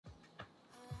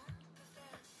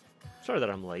Sorry that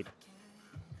I'm late.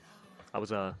 I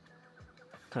was,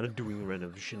 kind of doing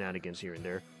random shenanigans here and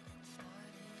there.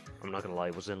 I'm not gonna lie,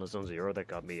 it was Endless Zone Zero that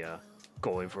got me,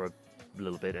 going for a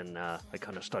little bit, and, I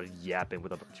kind of started yapping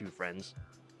with a few friends.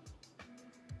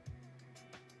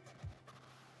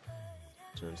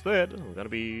 So instead, I'm gonna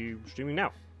be streaming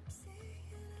now.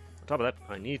 On top of that,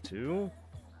 I need to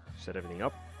set everything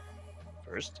up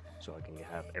first, so I can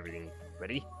have everything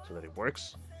ready, so that it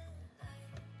works.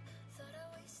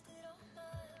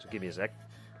 So give me a sec.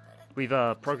 We've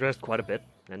progressed quite a bit,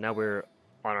 and now we're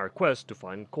on our quest to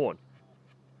find corn.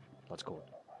 Lots of corn.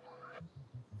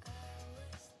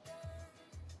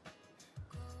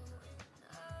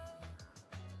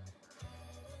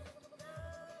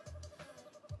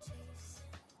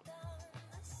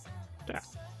 Yeah.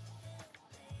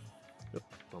 Yep,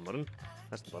 one button.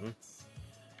 That's the button.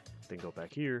 Then go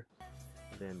back here,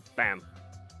 and then bam.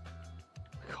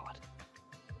 God.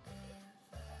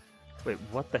 Wait,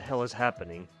 what the hell is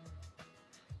happening?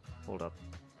 Hold up.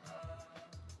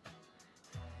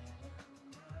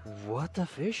 What the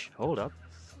fish? Hold up.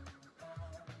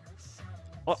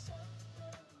 Oh!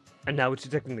 And now it's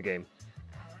detecting the game.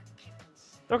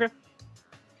 Okay.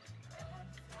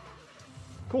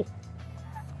 Cool.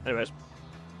 Anyways.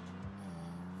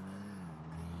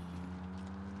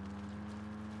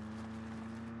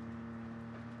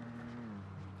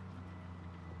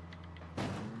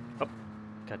 Oh.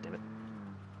 God damn it.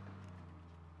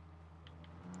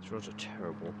 These roads are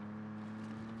terrible.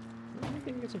 I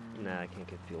think it's a... Nah, I can't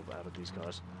get fuel out of these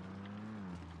cars.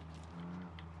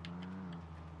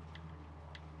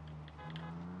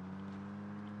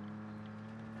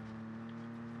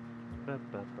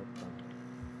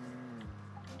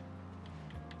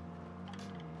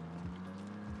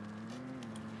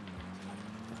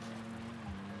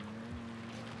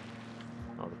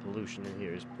 Oh, the pollution in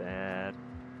here is bad.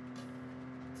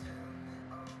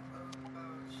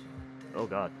 Oh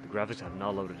god, the graphics have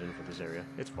not loaded in for this area.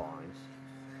 It's fine.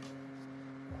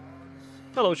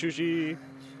 Hello, Sushi!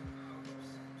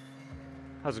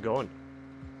 How's it going?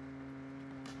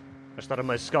 I started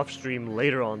my scuff stream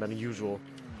later on than usual.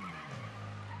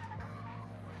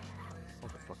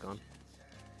 What the fuck on?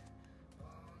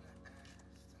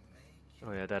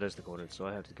 Oh yeah, that is the coordinate, so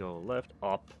I have to go left,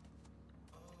 up,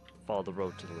 follow the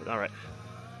road to the road. Alright.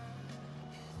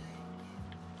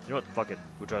 You know what? Fuck it.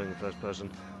 We're driving in first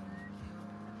person.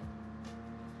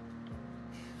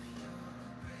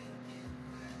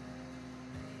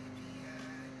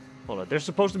 Hold on, there's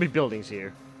supposed to be buildings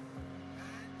here.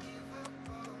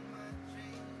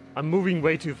 I'm moving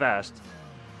way too fast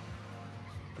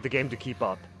for the game to keep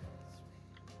up.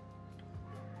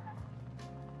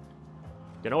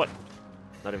 You know what?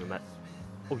 Not even that.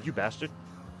 Oh, you bastard.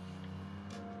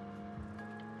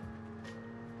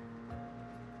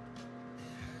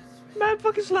 Man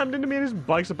fucking slammed into me and his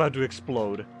bike's about to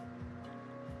explode.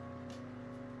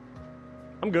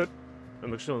 I'm good.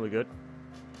 I'm extremely good.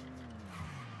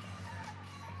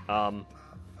 Um...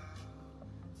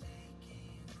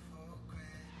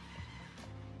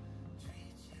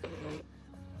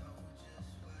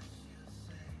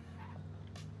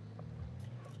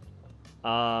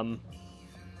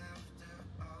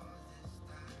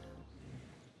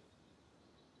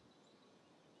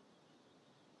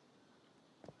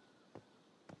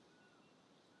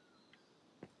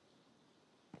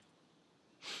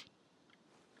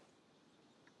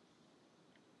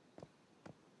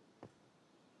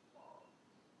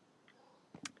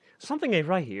 Something ain't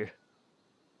right here.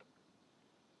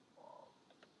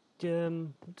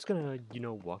 I'm just gonna, you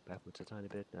know, walk backwards a tiny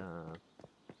bit.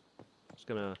 Just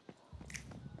gonna...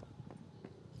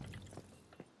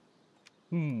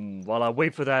 while I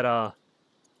wait for that, oh!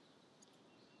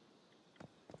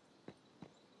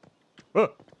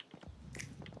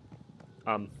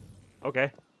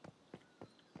 Okay.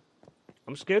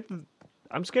 I'm scared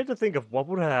to think of what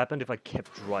would have happened if I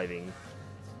kept driving.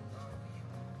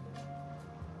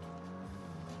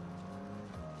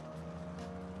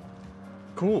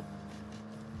 Cool.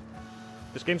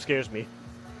 This game scares me.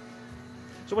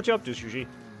 So what you up to, Shuji?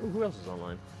 Ooh, who else is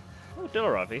online? Oh,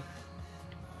 Delarafi.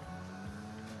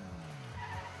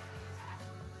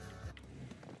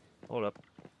 Hold up.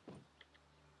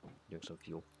 Doing some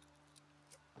fuel.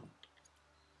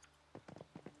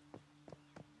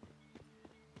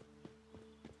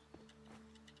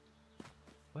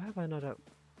 Why have I not out?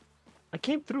 I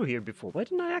came through here before. Why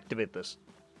didn't I activate this?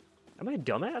 Am I a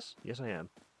dumbass? Yes, I am.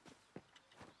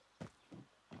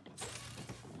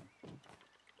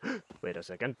 Wait a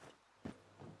second.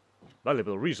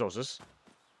 Valuable resources.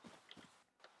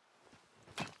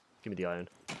 Give me the iron.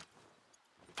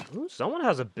 Ooh, someone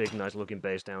has a big, nice looking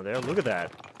base down there. Look at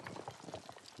that.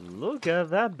 Look at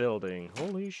that building.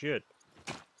 Holy shit.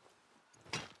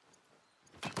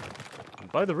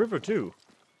 And by the river, too.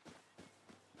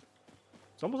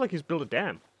 It's almost like he's built a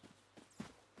dam.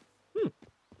 Hmm.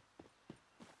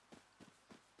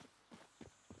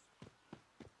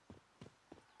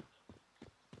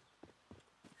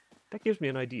 That gives me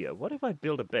an idea. What if I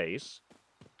build a base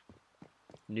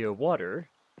near water,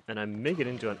 and I make it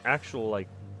into an actual, like,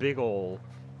 big ol'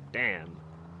 dam?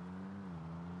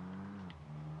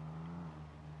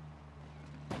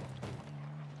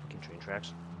 Fucking train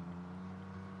tracks.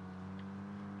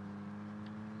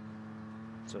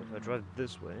 So if I drive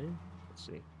this way, let's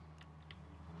see.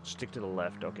 Stick to the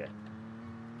left, okay.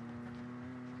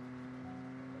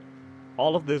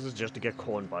 All of this is just to get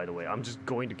corn, by the way. I'm just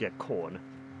going to get corn.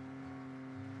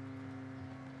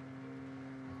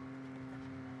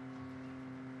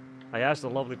 I asked the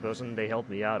lovely person, they helped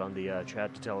me out on the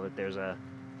chat to tell that there's a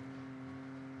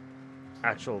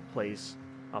actual place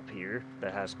up here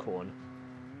that has corn.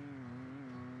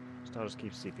 Stars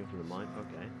keep seeping from the mine,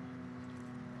 okay.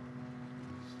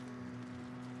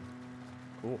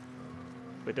 Cool.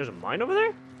 Wait, there's a mine over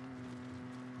there?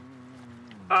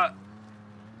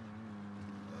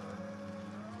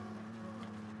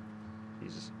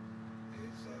 Jesus.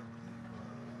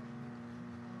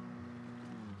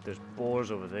 There's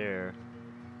boars over there.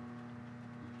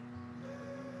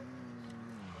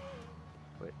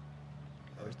 Wait.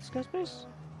 Where's this guy's base?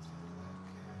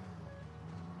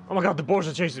 Oh my god, the boars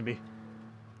are chasing me!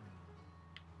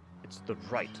 It's the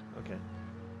right. Okay.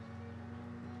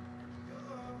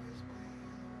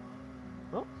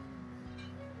 Oh.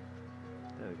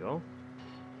 There we go.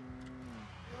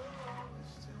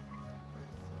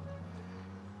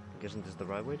 Isn't this the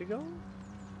right way to go?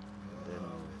 Then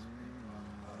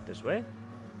this way?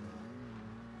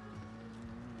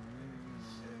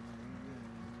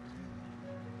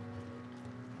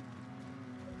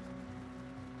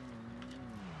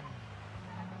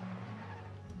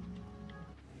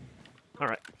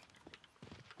 Alright.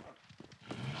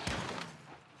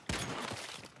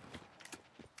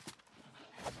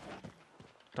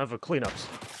 Time for cleanups.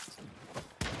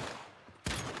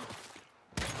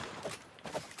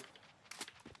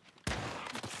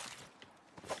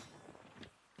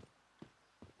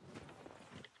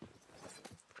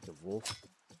 Freaking wolf.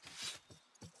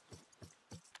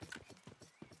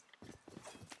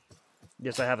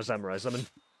 Yes, I have a samurai summon.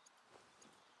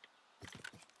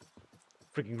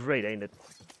 Freaking great, ain't it?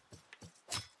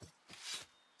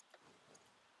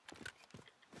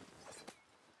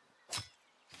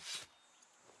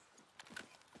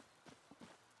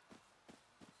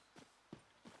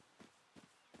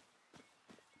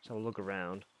 Let's have a look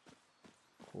around.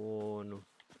 Corn.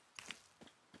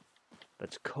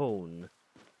 That's cone.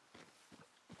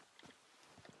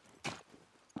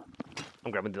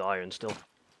 I'm grabbing the iron still.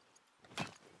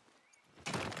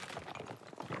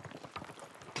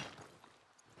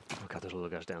 Oh god, those little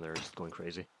guys down there are just going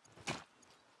crazy.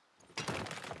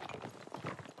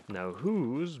 Now,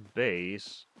 whose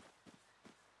base?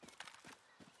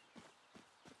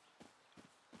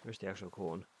 Where's the actual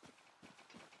corn?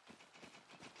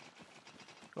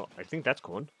 Oh, I think that's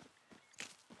corn.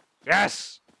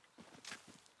 Yes!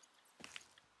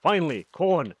 Finally,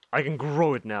 corn! I can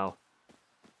grow it now.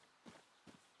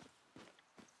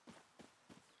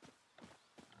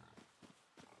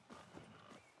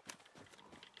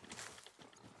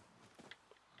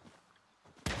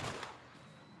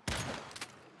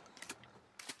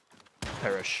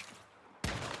 Perish.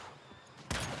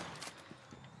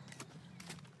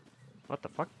 What the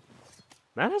fuck?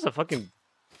 Man has a fucking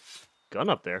gun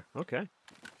up there. Okay.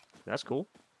 That's cool.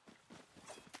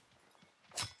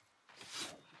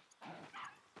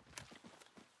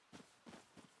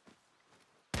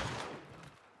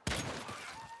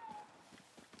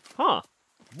 Huh.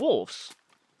 Wolves.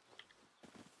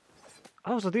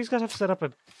 Oh, so these guys have set up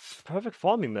a perfect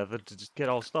farming method to just get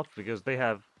all stuff because they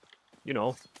have, you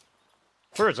know,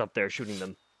 birds up there shooting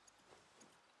them.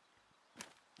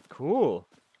 Cool.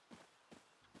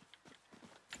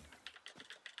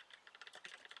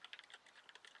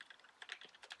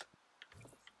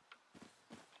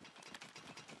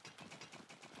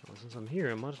 Well, since I'm here,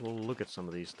 I might as well look at some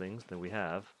of these things that we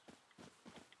have.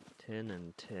 10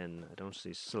 and 10. I don't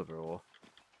see silver ore.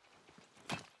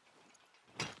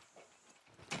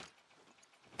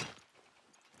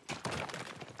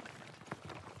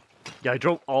 Yeah, I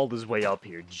drove all this way up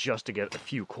here just to get a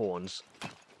few corns.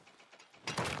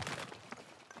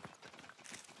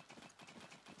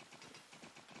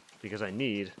 Because I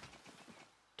need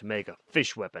to make a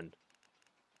fish weapon.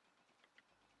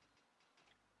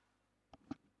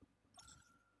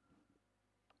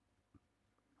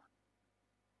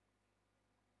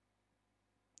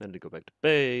 I need to go back to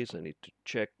base. I need to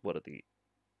check what are the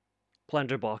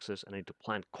planter boxes. I need to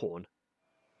plant corn.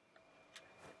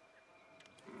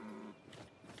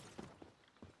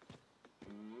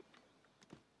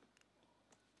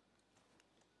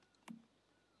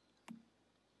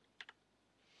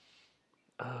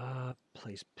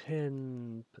 Place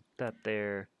pin, put that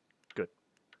there. Good.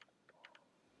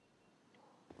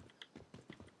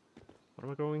 What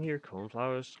am I growing here?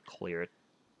 Cornflowers? Clear it.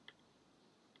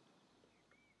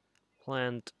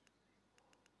 Plant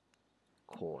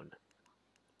corn.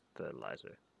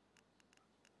 Fertilizer.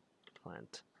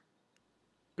 Plant.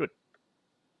 Good.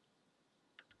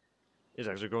 It's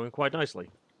actually growing quite nicely.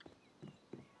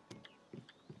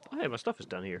 Oh, hey, my stuff is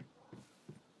down here.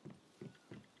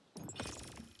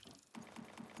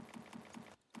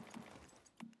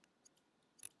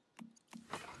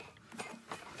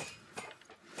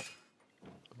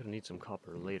 I'm gonna need some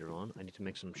copper later on. I need to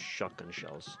make some shotgun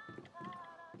shells.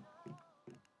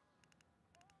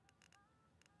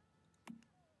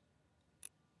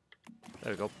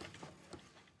 There we go.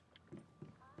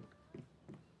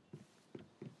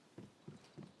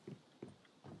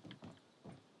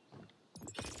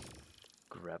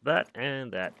 Grab that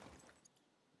and that.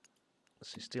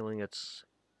 Let's see, stealing its...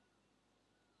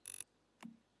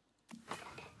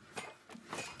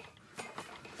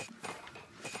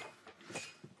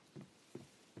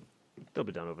 They'll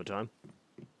be done over time.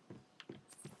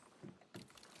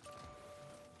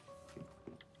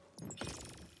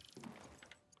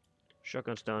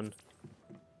 Shotgun's done.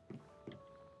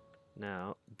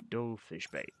 Now, dough fish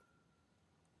bait.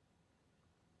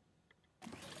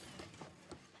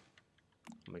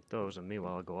 Make those, and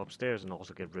meanwhile I'll go upstairs and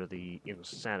also get rid of the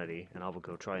insanity, and I will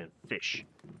go try and fish.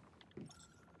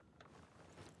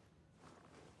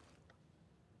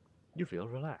 You feel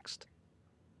relaxed.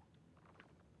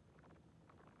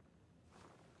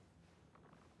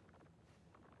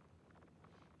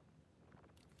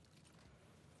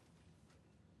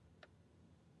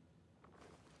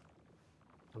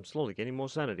 I'm slowly getting more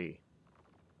sanity.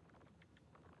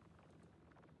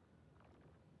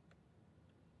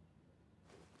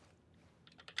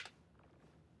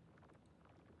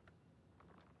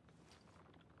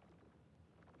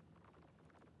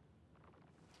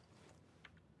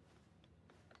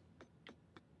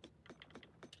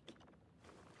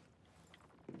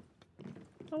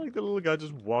 I like the little guy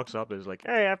just walks up and is like,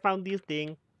 "Hey, I found this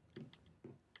thing."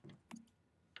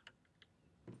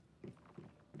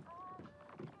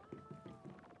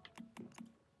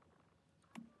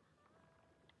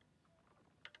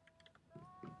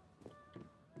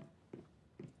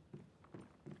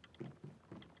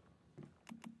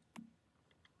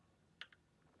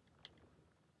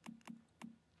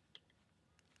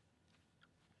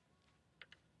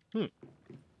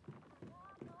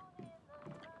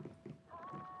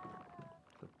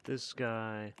 Put this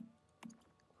guy.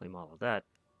 Claim all of that.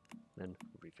 Then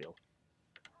refill.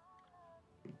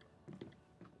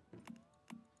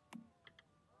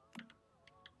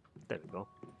 There we go.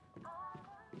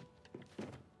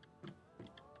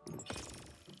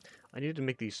 I need to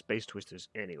make these space twisters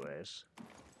anyways.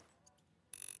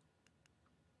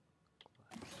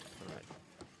 Alright.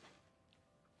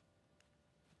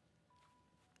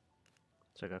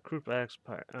 So I got crude axe,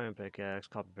 iron pickaxe,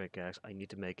 copper pickaxe. I need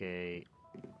to make a...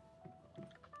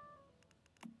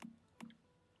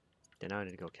 Then now I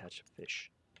need to go catch a fish.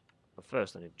 But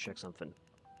first I need to check something.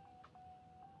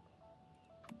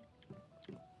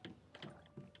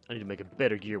 I need to make a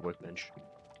better gear workbench.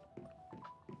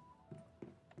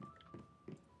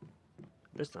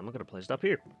 This time I'm gonna place it up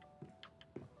here.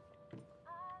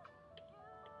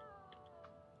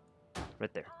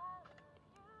 Right there.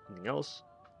 Anything else?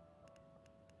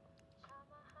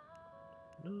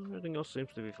 No, everything else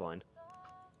seems to be fine.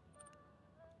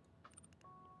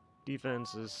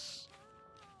 Defense is...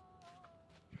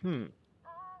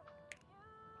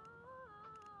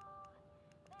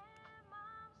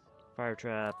 Fire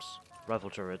traps,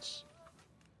 rifle turrets.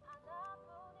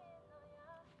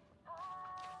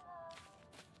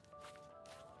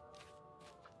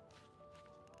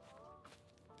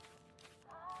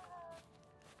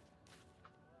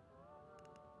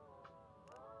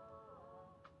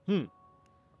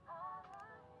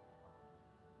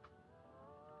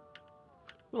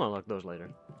 We'll unlock those later.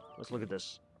 Let's look at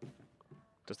this.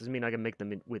 Does this mean I can make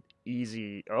them with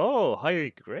easy... Oh, higher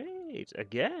grades!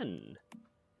 Again!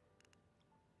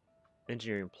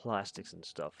 Engineering plastics and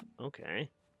stuff. Okay,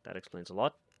 that explains a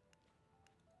lot.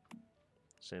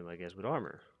 Same, I guess, with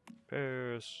armor.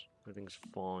 Repairs, everything's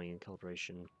fine.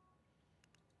 Calibration.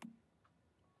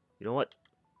 You know what?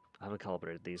 I haven't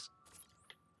calibrated these.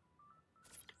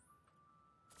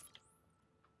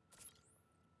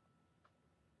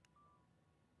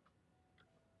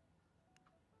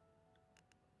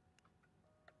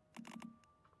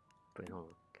 Wait, hold on.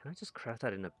 Can I just craft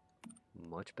that in a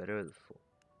much better?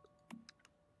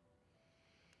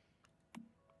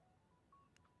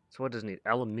 So what does it need?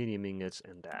 Aluminium ingots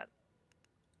and that.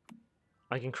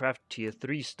 I can craft tier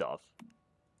 3 stuff.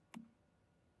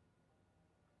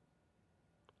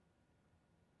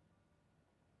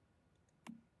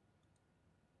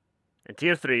 And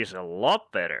tier 3 is a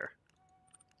lot better.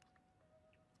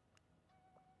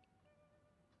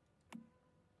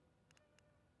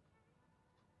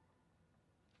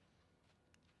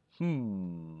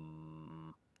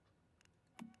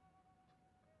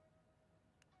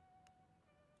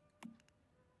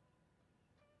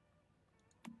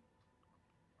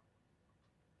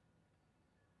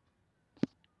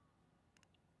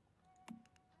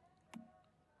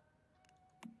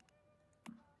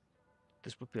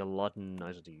 This would be a lot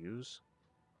nicer to use.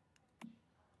 Do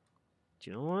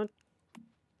you know what?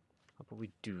 How about we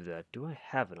do that? Do I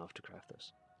have enough to craft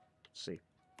this? Let's see.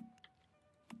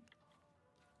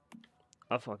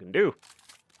 I fucking do.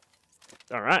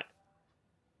 Alright.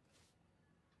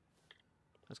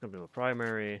 That's gonna be my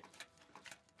primary.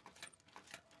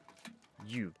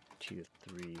 You, tier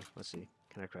 3. Let's see.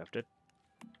 Can I craft it?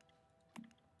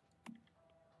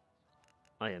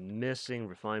 I am missing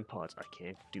refined pots. I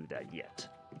can't do that yet.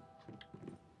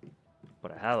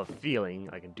 But I have a feeling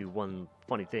I can do one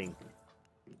funny thing.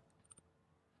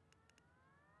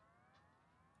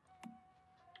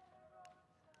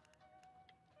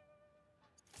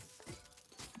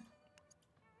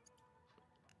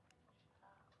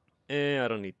 I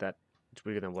don't need that. It's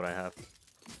bigger than what I have.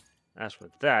 As for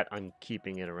that, I'm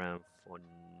keeping it around for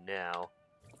now.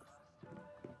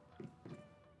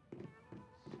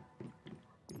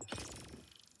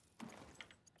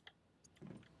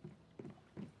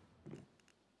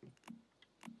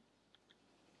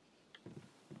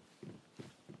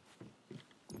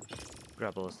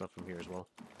 Grab all the stuff from here as well.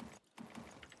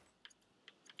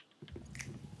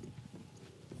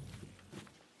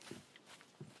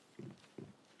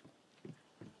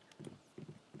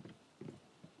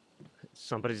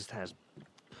 Somebody just has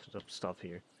put up stuff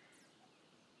here.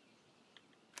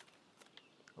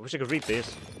 I wish I could read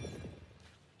this.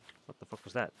 What the fuck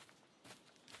was that?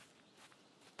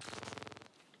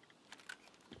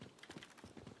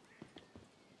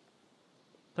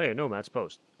 Player Nomad's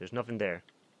post. There's nothing there.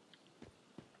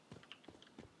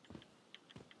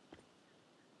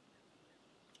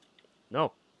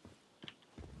 No.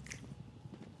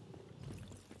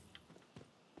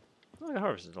 Oh, I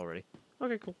harvested already.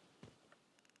 Okay, cool.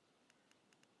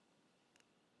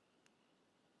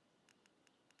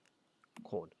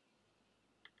 Corn.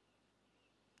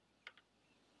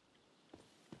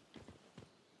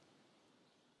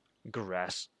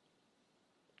 Grass.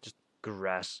 Just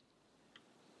grass.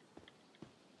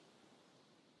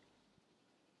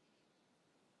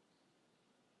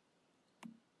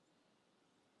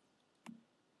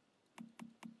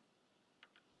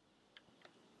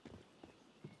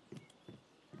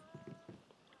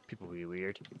 People be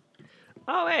weird.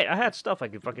 Oh, wait, I had stuff I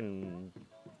could fucking...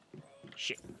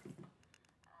 Shit.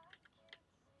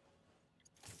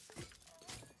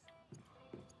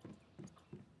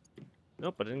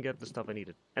 Nope, I didn't get the stuff I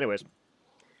needed. Anyways.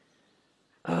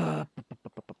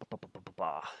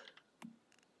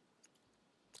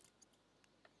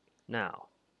 Now.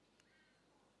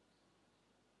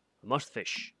 I must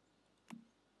fish.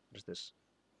 What is this?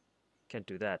 Can't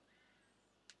do that.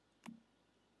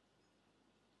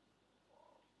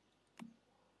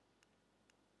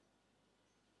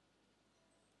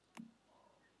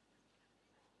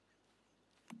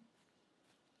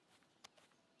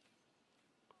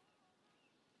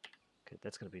 Okay,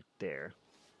 that's gonna be there.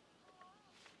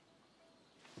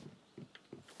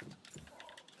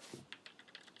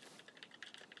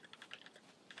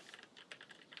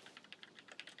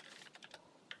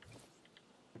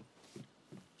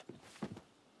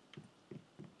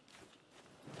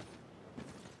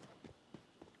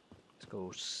 Let's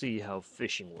go see how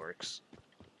fishing works.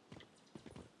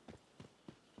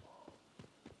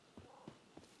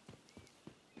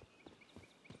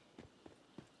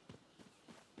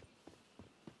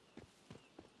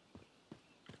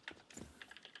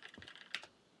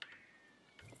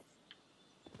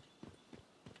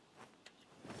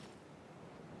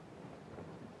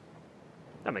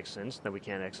 That makes sense, that we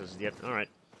can't access it yet. Alright.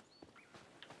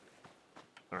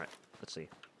 Alright, let's see.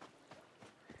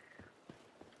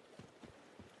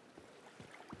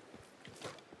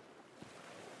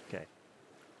 Okay.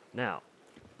 Now.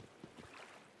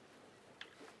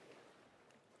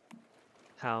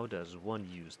 How does one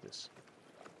use this?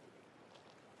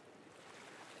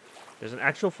 There's an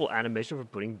actual full animation for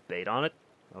putting bait on it?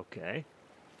 Okay.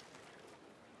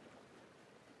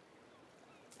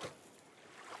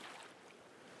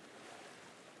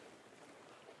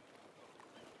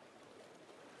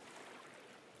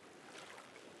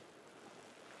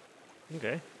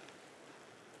 Okay.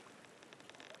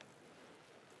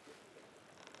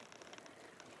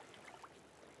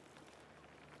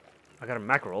 I got a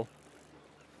mackerel.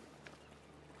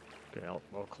 Okay, I'll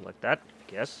collect that,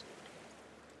 I guess.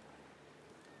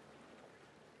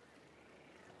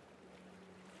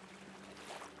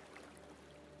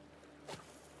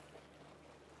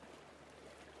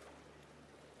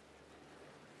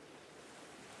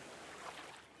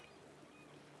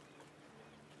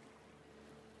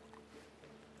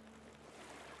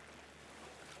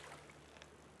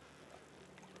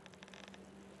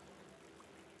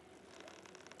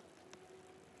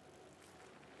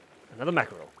 Another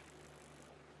mackerel.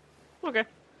 Okay.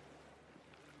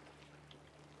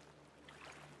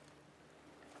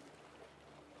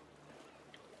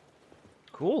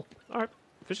 Cool. Alright.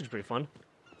 Fishing's pretty fun.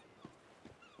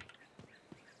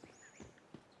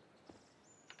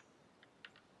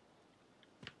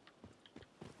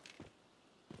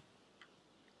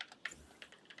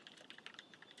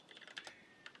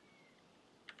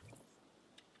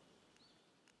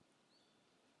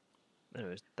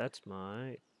 Anyways, that's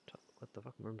my... What the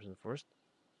fuck? Murmurs in the forest?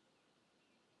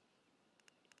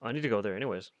 Oh, I need to go there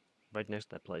anyways. Right next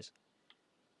to that place.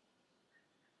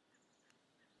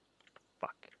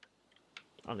 Fuck.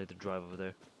 I'll need to drive over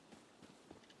there.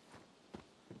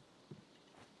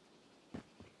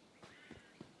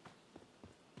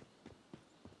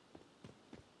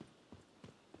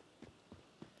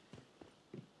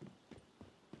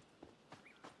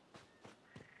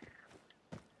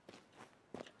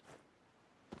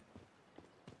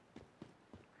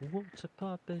 What's a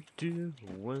puppet do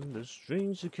when the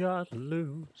strings are cut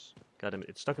loose? God damn it,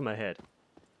 it's stuck in my head.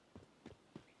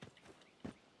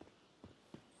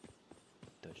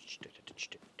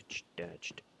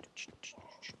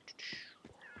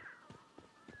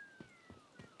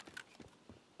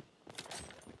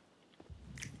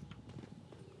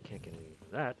 Can't get any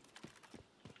of that.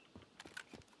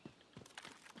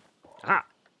 Aha!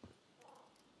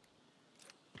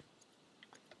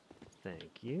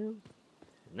 Thank you.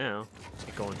 Now, let's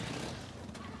get going.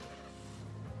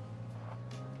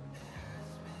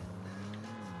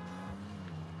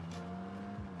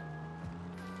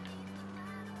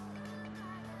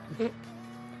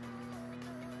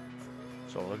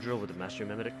 Solar drill with the master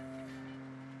mimetic.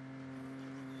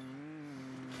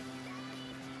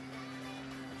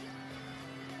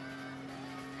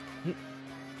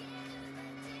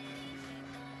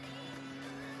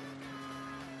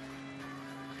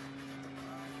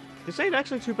 This ain't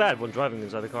actually too bad when driving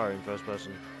inside the car in first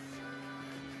person.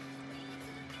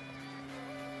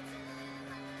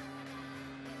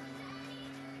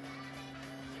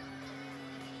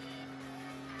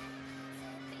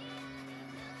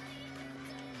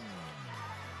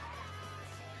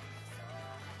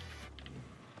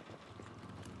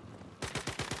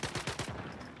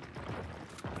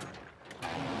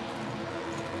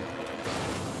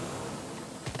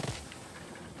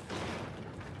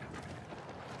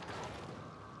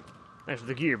 Thanks for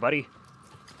the gear, buddy.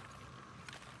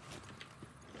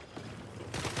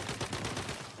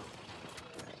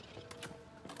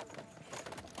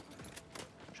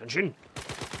 Shin.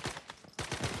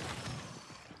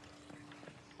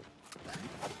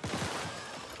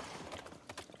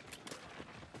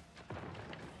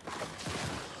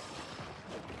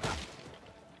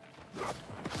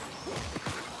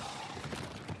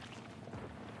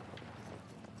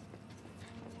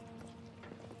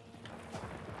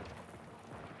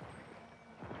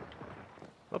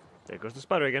 Oh, there goes the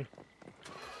spider again.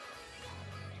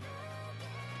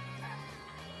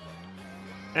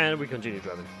 And we continue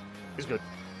driving. It's good.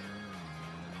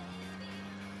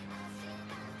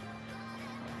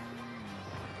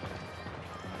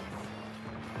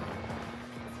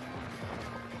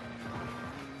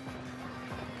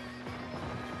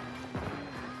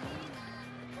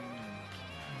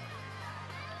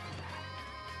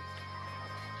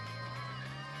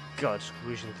 God,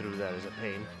 squeezing through that is a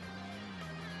pain.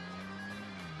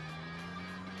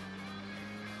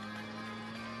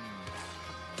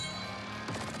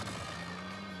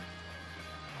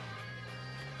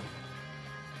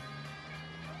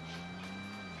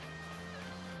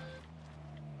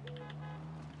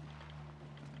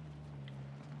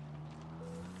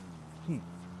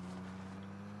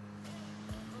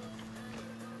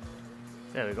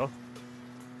 There we go.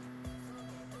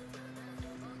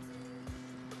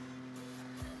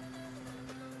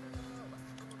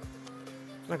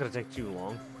 It's not gonna take too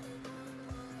long.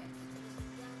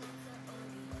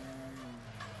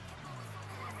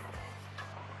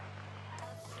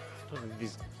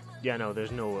 These, yeah, no,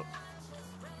 there's no.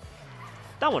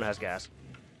 That one has gas,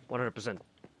 100%.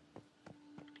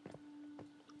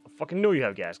 fucking know you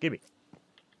have gas. Give me.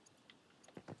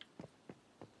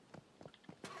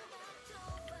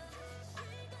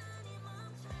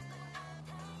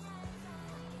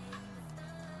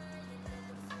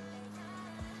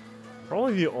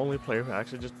 Probably the only player who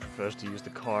actually just prefers to use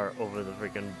the car over the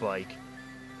freaking bike.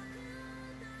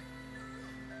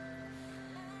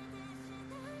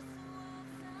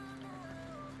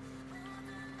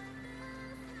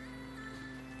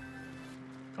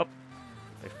 Oh,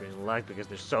 experiencing lag because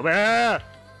there's so many.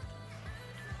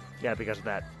 Yeah, because of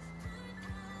that.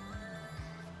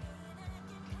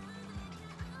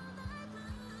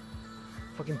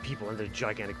 Fucking people and their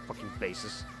gigantic fucking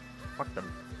bases. Fuck them.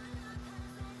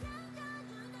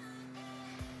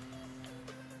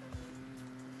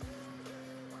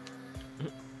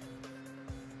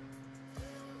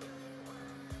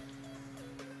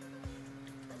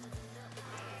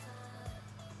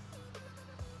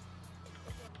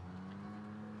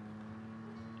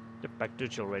 Get back to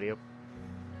chill radio.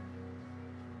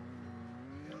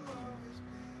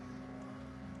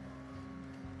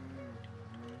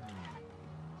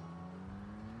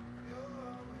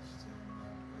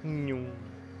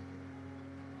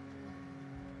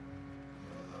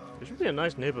 This would be a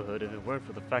nice neighborhood if it weren't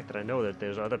for the fact that I know that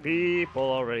there's other people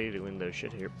already doing their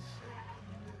shit here.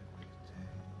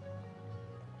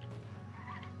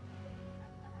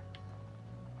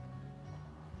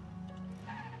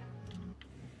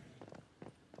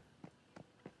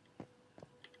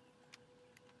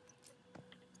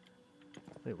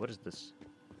 Wait, what is this?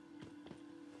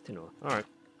 Tin ore. Alright,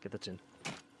 get the tin.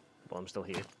 While I'm still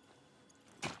here.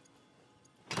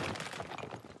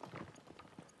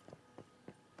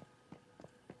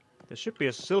 There should be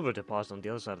a silver deposit on the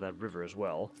other side of that river as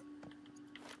well.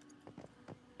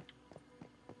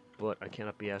 But I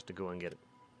cannot be asked to go and get it.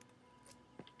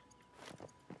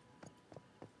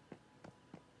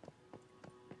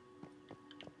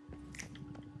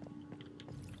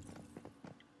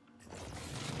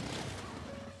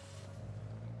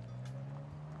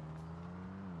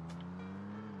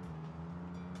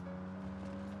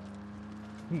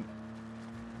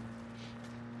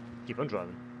 Keep on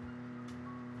driving.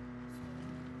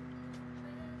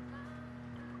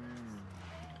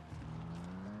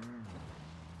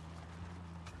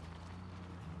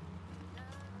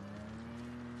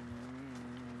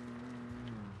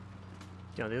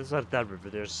 Yeah, on the other side of that river,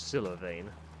 there's still a vein.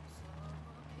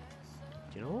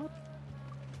 Do you know what?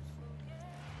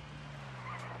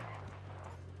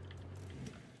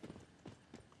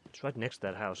 It's right next to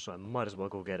that house, so I might as well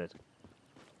go get it.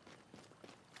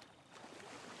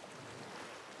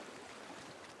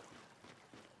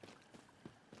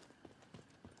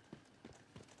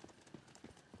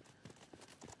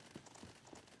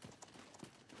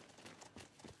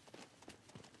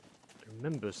 I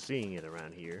remember seeing it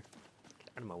around here. Get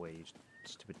out of my way, you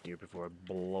stupid deer, before I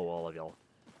blow all of y'all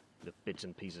to bits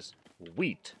and pieces.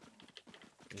 Wheat!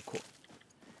 And corn.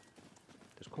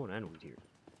 There's corn and wheat here.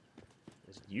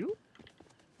 Is it you?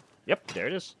 Yep, there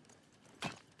it is.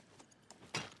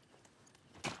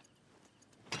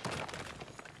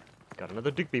 Got another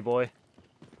Digby boy.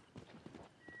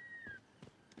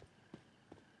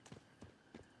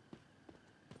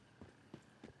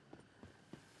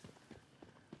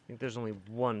 I think there's only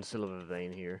one silver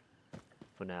vein here.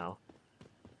 For now.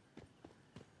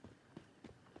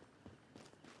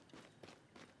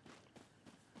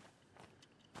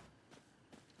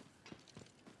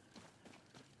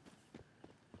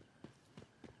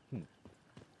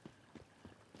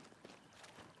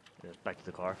 Back to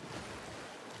the car.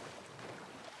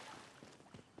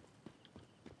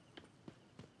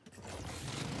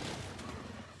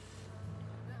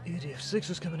 EDF6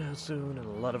 is coming out soon, and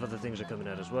a lot of other things are coming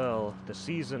out as well. The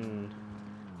season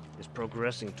is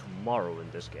progressing tomorrow in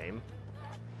this game.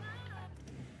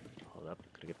 Hold up,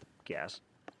 gotta get the gas.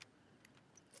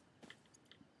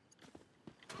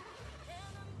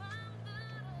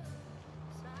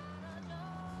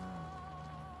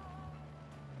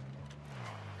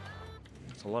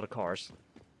 It's a lot of cars.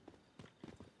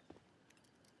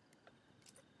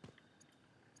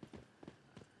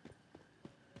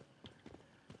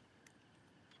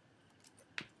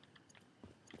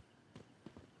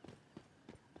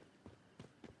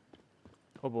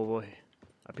 Oh boy.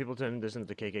 Are people turning this into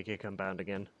the KKK compound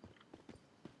again?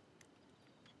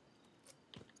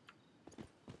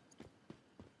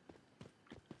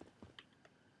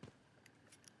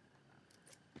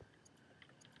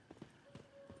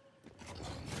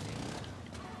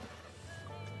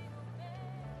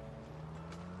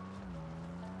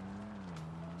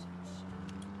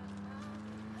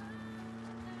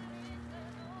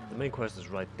 The main quest is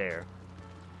right there,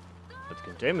 but the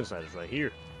containment site is right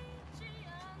here.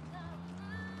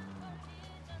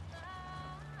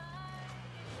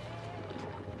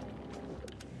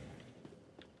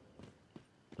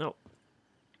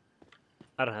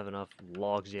 I don't have enough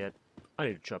logs yet. I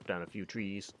need to chop down a few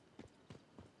trees.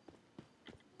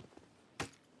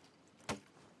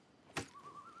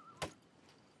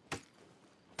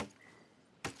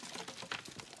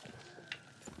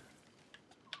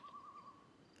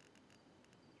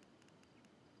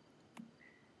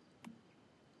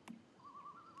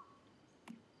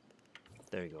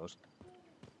 There he goes.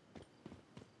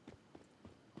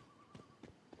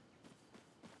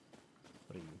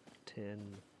 What are you?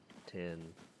 10,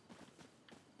 10,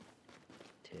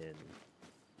 10,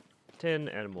 10,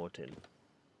 and more 10.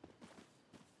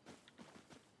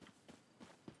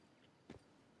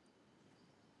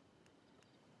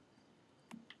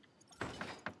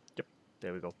 Yep,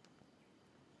 there we go.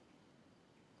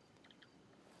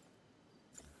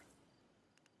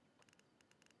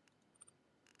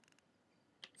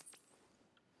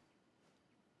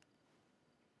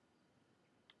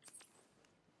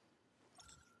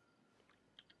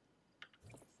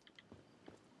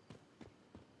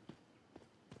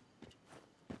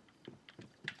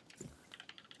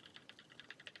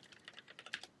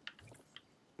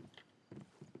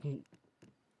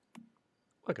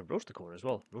 I can roast the corn as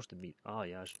well. Roasted meat. Ah,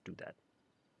 yeah, I should do that.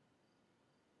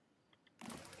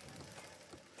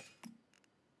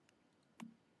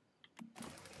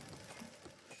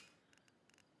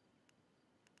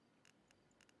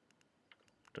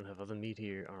 Don't have other meat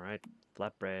here. Alright.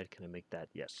 Flatbread. Can I make that?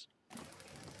 Yes.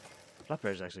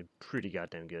 Flatbread is actually pretty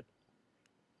goddamn good.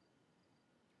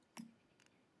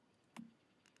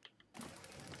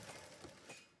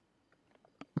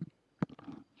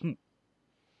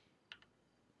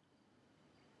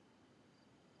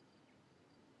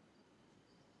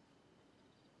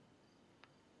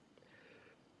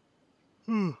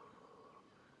 Hmm.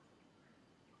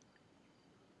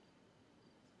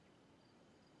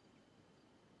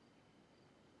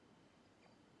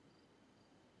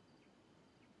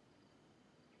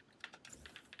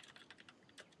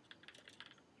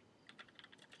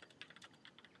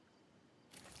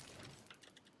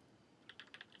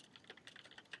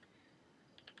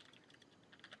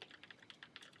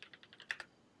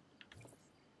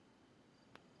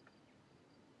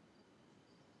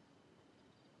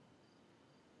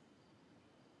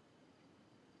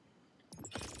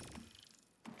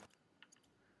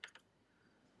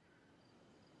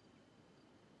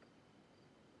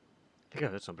 I think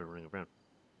I heard something running around.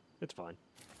 It's fine.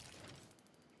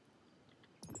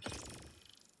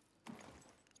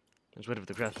 Just wait for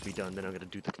the craft to be done, then I'm gonna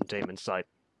do the containment site.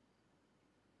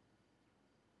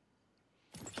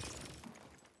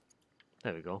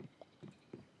 There we go.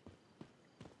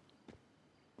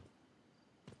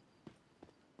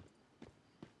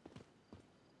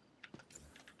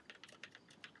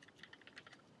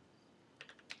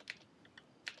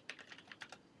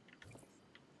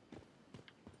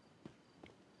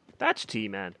 That's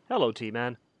T-Man. Hello,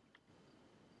 T-Man.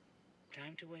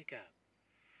 Time to wake up.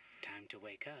 Time to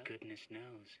wake up. Goodness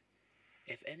knows.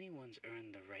 If anyone's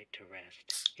earned the right to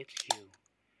rest, it's you.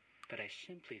 But I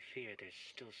simply fear there's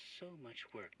still so much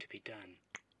work to be done.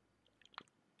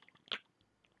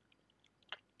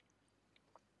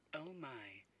 Oh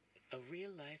my, a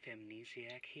real-life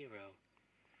amnesiac hero,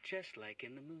 just like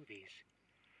in the movies.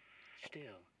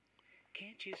 Still,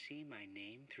 can't you see my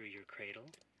name through your cradle?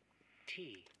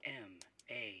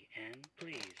 T-M-A-N,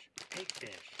 please, take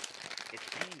this. It's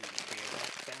payment for your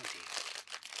last bounty.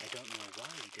 I don't know why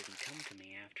you didn't come to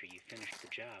me after you finished the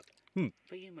job,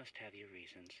 but you must have your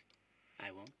reasons.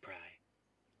 I won't pry.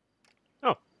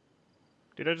 Oh.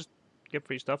 Did I just get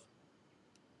free stuff?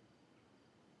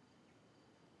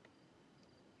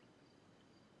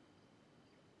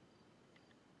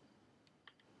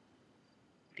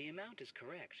 The amount is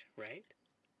correct, right?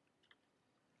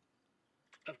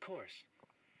 Of course.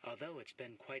 Although it's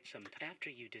been quite some time after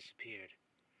you disappeared,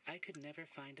 I could never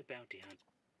find a bounty hunt.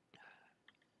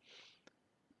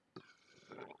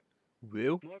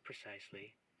 Well? More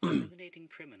precisely, eliminating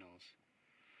criminals.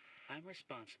 I'm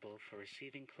responsible for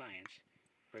receiving clients.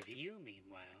 You,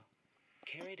 meanwhile,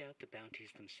 carried out the bounties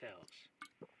themselves.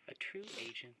 A true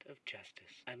agent of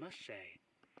justice. I must say,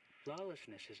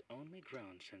 lawlessness has only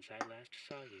grown since I last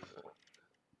saw you.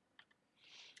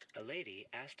 A lady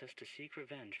asked us to seek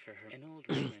revenge for her, an old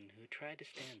woman who tried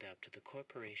to stand up to the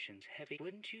corporation's heavy...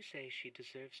 Wouldn't you say she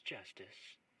deserves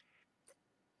justice?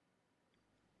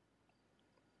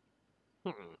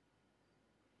 Although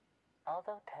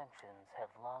tensions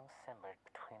have long simmered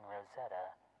between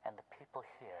Rosetta and the people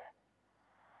here,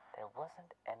 there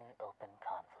wasn't any open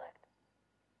conflict.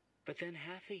 But then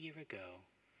half a year ago,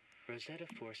 Rosetta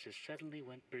forces suddenly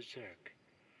went berserk,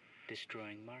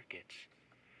 destroying markets,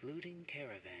 looting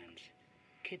caravans,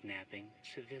 kidnapping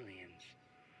civilians.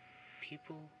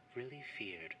 people really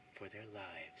feared for their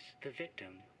lives. The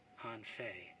victim, Han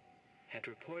Fei, had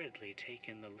reportedly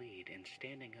taken the lead in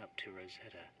standing up to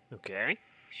Rosetta. Okay.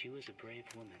 She was a brave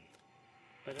woman,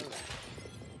 but alas,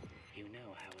 you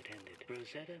know how it ended.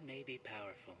 Rosetta may be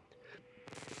powerful,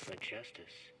 but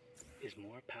justice is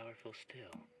more powerful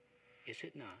still, is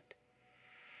it not?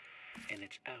 And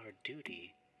it's our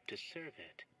duty to serve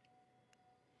it.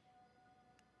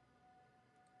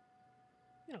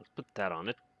 Yeah, let's put that on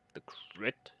it. The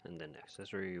crit, and then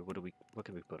accessory. What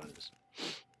can we put on this?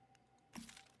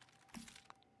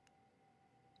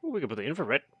 Ooh, we can put the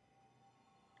infrared.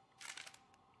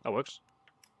 That works.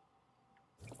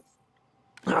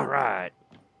 All right.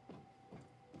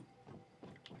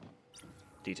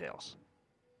 Details.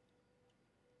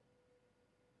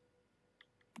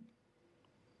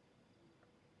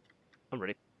 I'm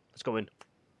ready. Let's go in.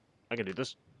 I can do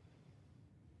this.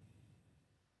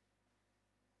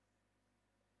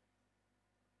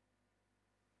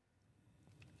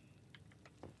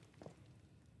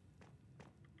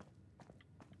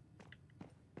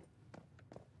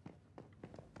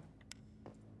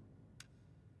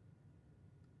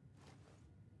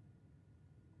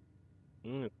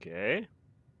 Okay.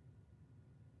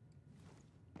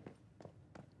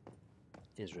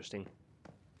 Interesting.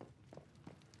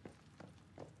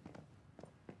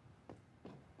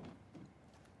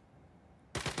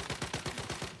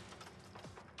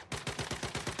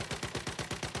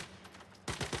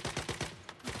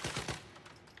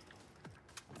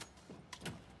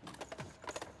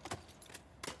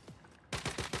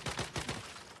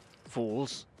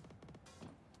 Fools.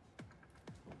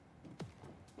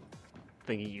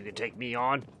 Thinking you can take me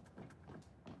on?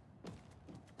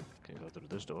 Can't go through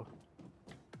this door.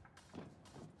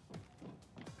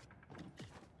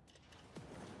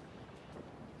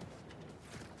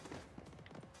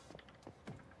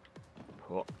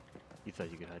 Oh, you thought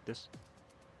you could hide this?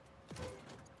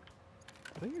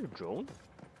 Do I hear a drone?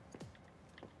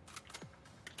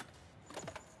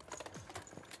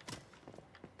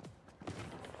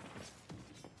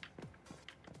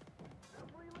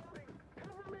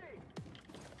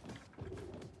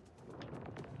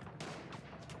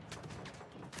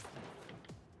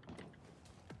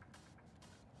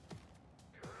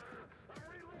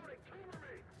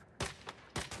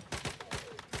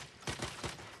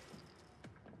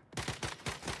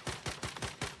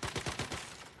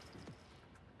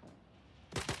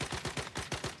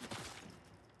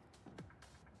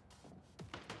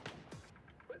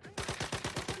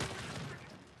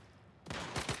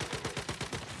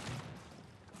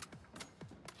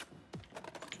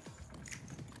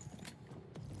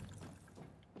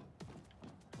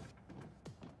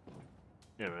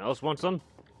 Anyone else want some?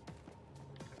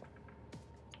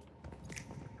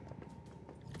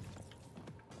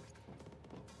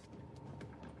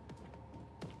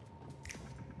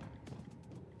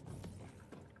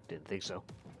 Didn't think so.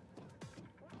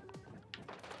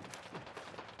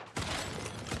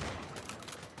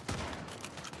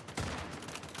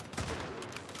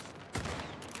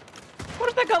 What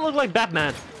does that guy look like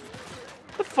Batman?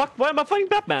 The fuck? Why am I fighting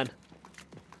Batman?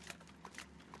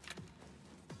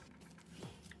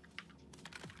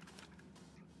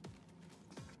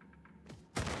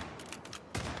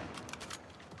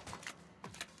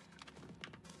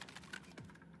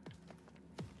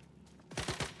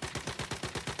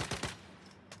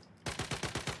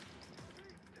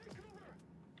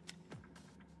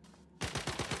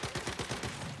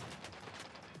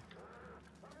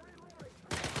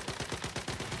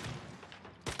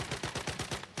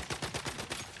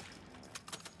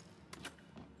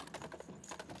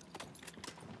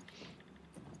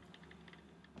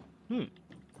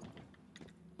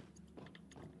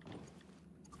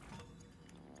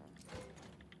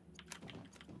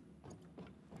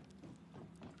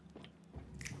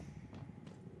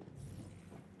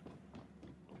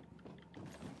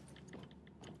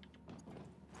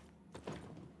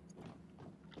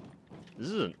 This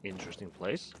is an interesting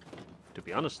place, to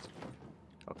be honest.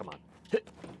 Oh, come on.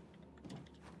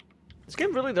 This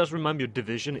game really does remind me of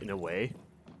Division in a way,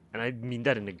 and I mean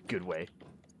that in a good way.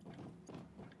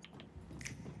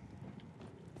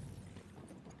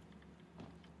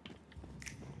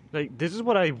 Like, this is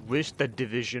what I wish that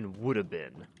Division would have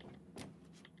been,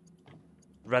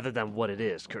 rather than what it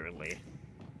is currently.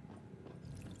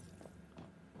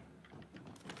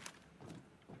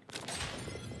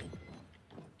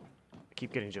 I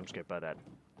keep getting jump scared by that.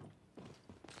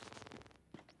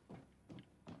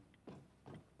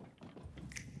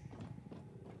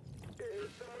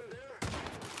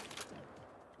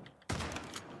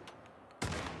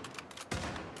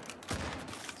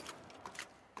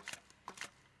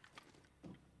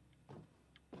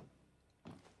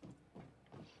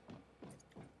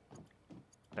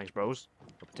 Thanks, bros.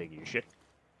 Hope I'm taking your shit.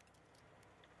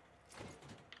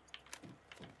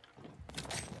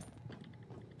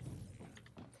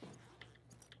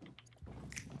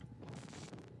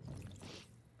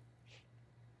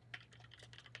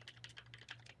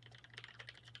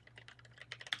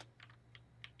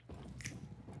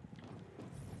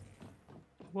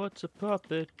 What's a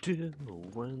puppet do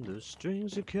when the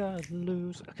strings are cut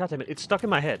loose? God damn it, it's stuck in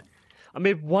my head. I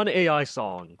made one AI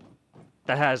song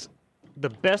that has the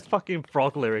best fucking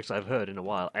frog lyrics I've heard in a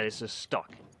while, and it's just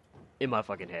stuck in my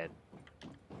fucking head.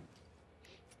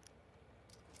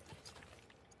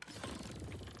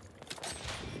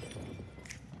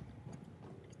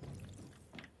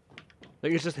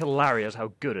 Like, it's just hilarious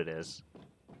how good it is.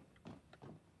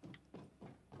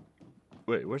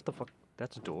 Wait, where's the fuck?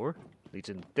 That's a door? Leads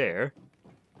in there.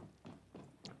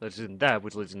 Leads in that,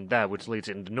 which leads in that, which leads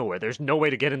into nowhere. There's no way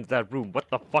to get into that room. What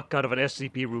the fuck kind of an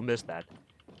SCP room is that?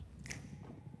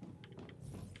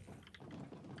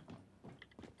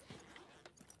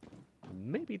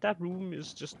 Maybe that room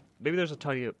is just... Maybe there's a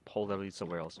tiny hole that leads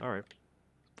somewhere else. Alright.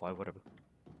 Fine, whatever.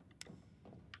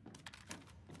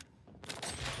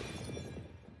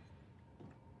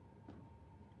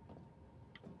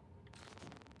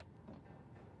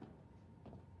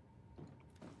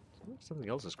 Something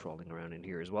else is crawling around in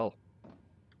here as well.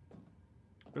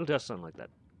 Really does sound like that.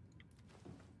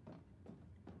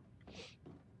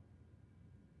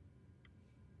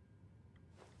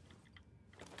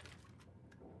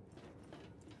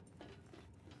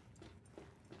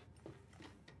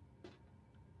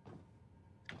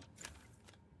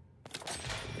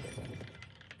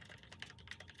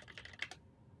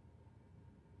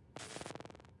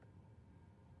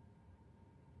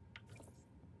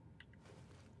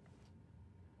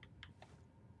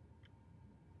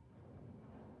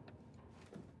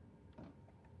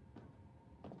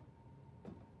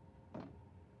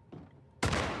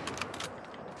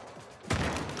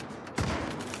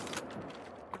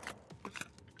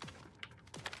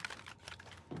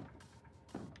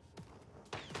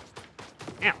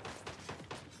 Ow!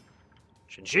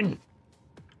 Shin Shin!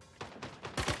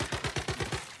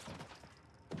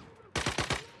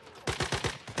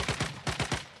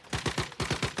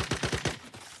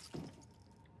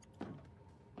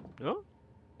 No?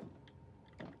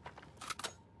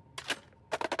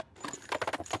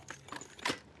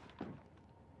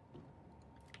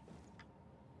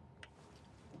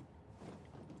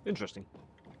 Interesting.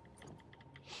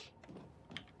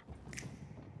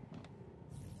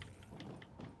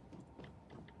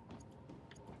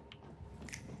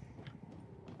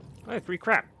 Hey, free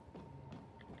crap.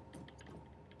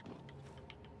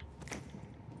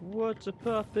 What's a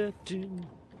puppet do?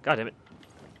 God damn it.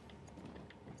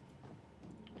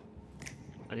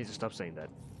 I need to stop saying that.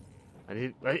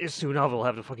 Soon I will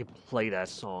have to fucking play that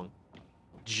song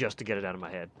just to get it out of my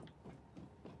head.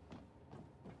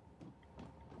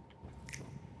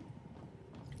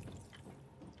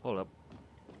 Hold up.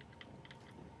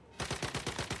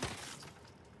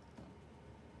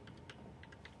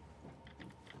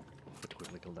 Have to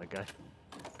quickly kill that guy.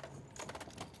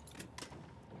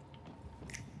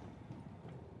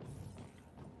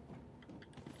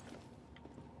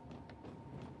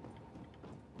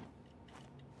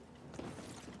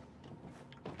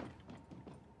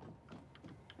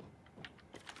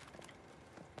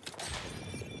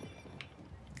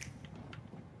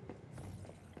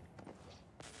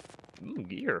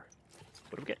 Gear.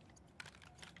 What do we get?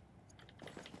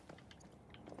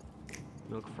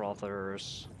 Milk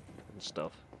frothers and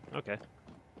stuff. Okay.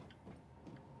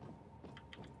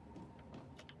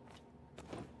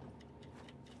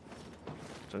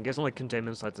 So I'm guessing like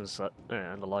containment sites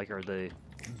and the like are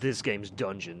this game's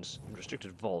dungeons.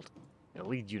 Restricted vault.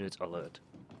 Elite units alert.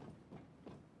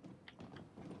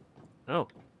 Oh.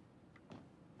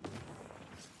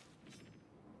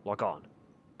 Lock on.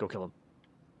 Go kill him.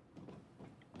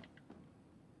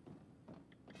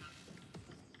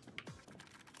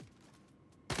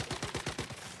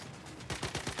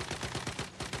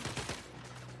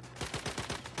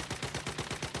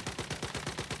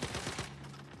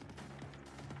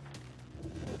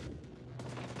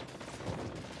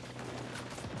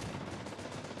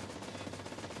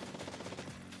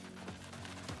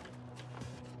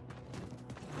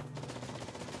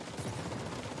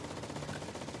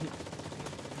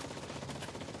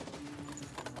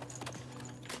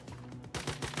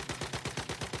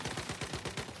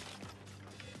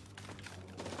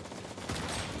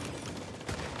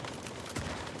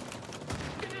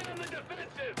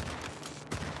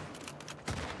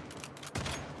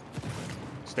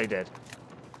 Stay dead.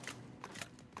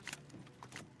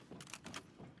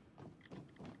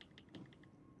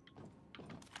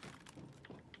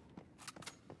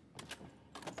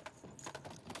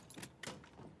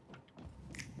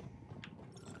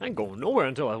 I ain't going nowhere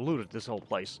until I've looted this whole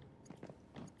place.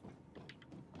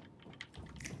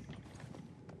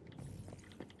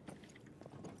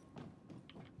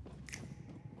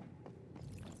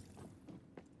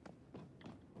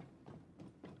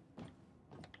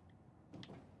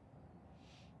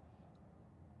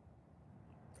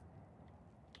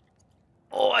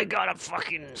 Oh, I got a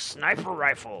fucking sniper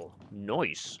rifle.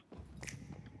 Nice.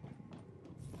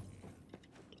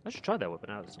 I should try that weapon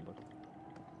out at some point.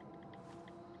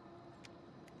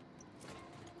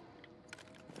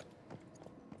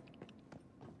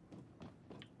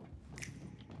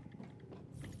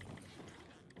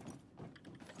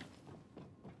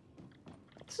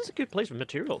 This is a good place for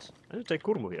materials. I need to take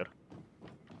Kurmu here.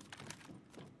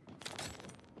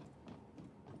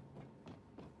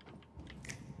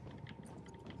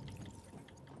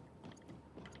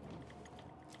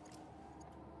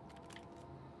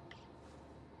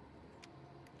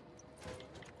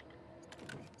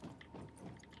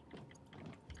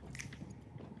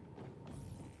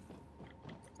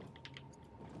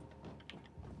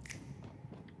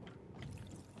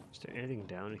 Is there anything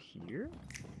down here?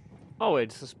 Oh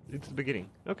wait, it's the beginning.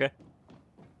 Okay.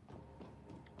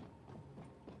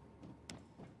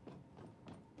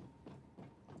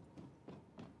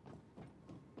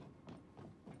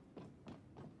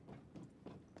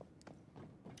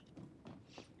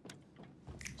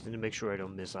 Just need to make sure I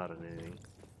don't miss out on anything.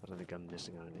 I don't think I'm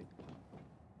missing on anything.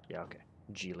 Yeah, okay.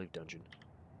 G-League dungeon.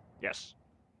 Yes.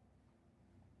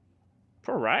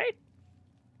 Alright.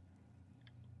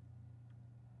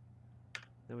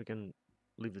 Then we can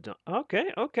leave the dungeon.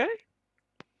 Okay, okay.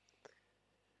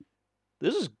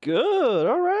 This is good.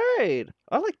 Alright.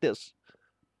 I like this.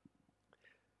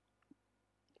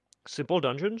 Simple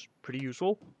dungeons. Pretty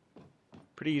useful.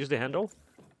 Pretty easy to handle.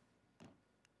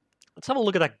 Let's have a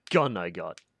look at that gun I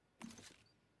got.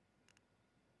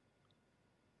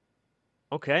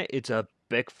 Okay, it's a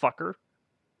big fucker.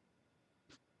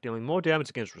 Dealing more damage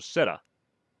against Rosetta.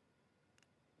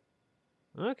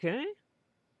 Okay.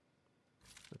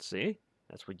 Let's see.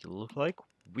 That's what you look like.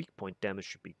 Weak point damage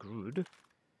should be good.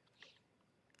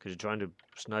 Because you're trying to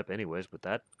snipe anyways with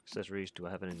that. Accessories, do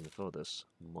I have anything for this?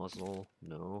 Muzzle,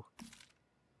 no.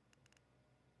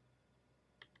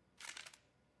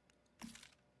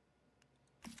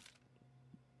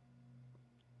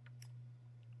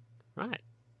 Right.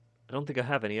 I don't think I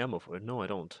have any ammo for it. No, I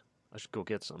don't. I should go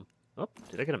get some. Oh,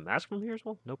 did I get a mask from here as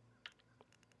well? Nope.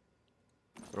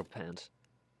 What are pants?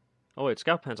 Oh wait,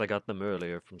 scout pants, I got them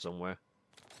earlier from somewhere.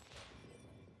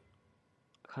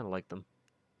 I kind of like them.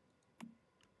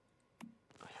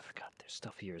 Oh yeah, I forgot there's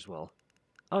stuff here as well.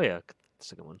 Oh yeah, the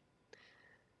second one.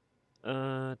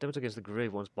 Damage against the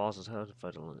grave ones bosses, how to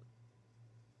fight on it.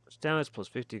 Damage plus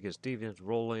 50 against deviants,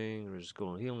 rolling, resist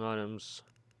gold and healing items.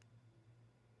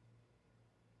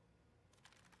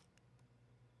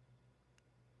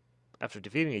 After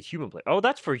defeating a human player. Oh,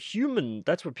 that's for human.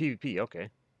 That's for PvP. Okay.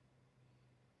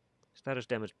 Status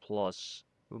damage plus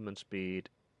movement speed.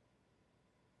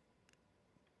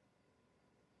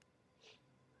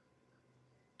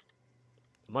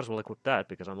 I might as well equip that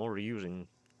because I'm already using.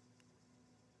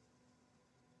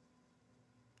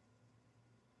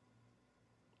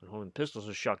 I'm holding pistols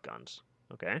or shotguns.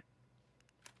 Okay.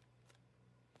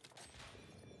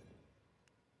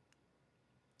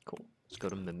 Cool. Let's go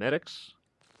to mimetics.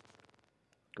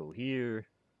 Go here.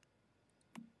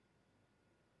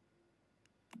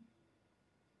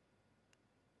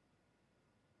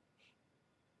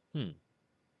 Hmm.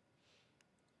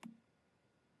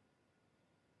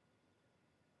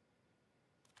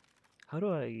 How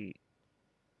do I need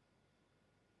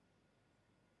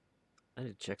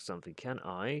to check something. Can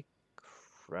I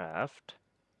craft?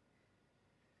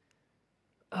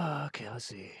 Okay, let's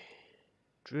see.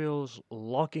 Drills,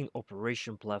 locking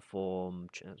operation platform,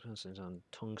 chances on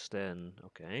tungsten.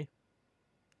 Okay.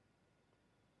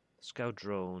 Scout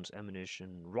drones,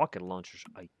 ammunition, rocket launchers.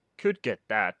 I could get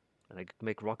that, and I could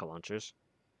make rocket launchers.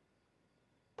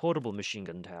 Portable machine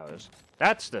gun towers.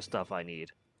 That's the stuff I need.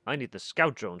 I need the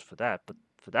scout drones for that, but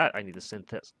for that I need the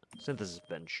synthesis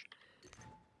bench.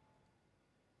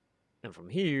 And from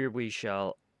here we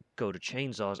shall go to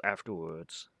chainsaws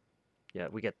afterwards. Yeah,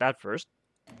 we get that first.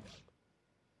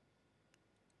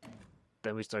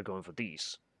 Then we start going for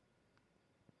these.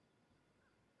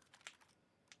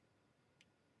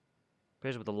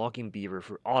 Pairs with the logging beaver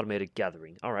for automated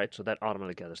gathering. Alright, so that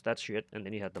automatically gathers that shit. And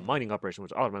then you have the mining operation,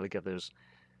 which automatically gathers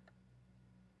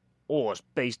ores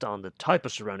based on the type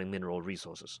of surrounding mineral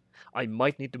resources. I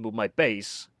might need to move my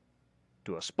base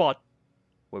to a spot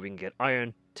where we can get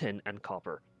iron, tin, and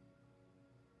copper.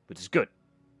 Which is good.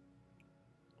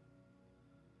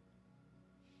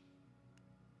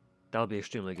 That'll be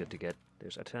extremely good to get.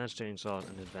 There's advanced chainsaws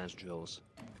and advanced drills.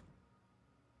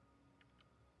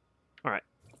 Alright.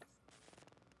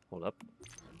 Hold up.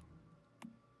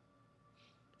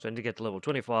 So I need to get to level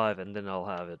 25 and then I'll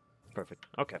have it. Perfect.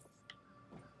 Okay.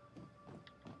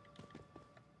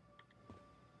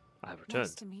 I have returned.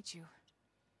 Nice to meet you.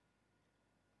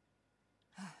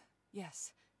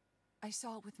 Yes. I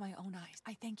saw it with my own eyes.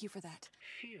 I thank you for that.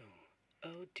 Phew.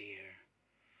 Oh dear.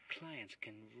 Clients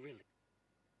can really...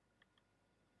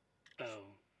 Oh,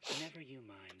 never you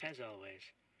mind. As always,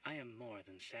 I am more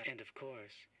than sad. And of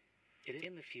course, it is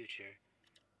in the future.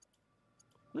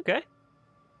 Okay.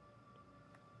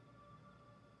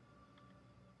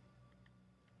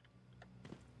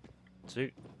 So,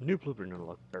 new blueprint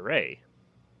unlocked. Beret.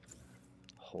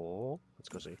 Oh, let's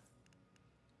go see.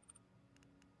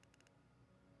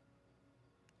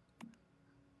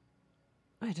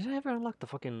 Wait, did I ever unlock the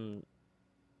fucking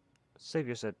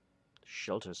savior set,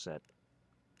 shelter set?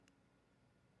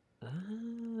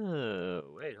 Oh,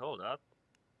 wait, hold up.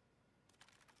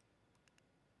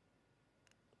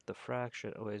 The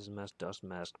fractured Oasis mask, dust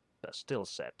mask, Bastille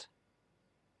set.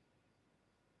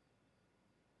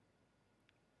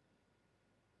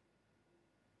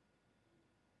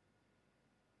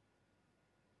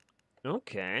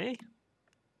 Okay.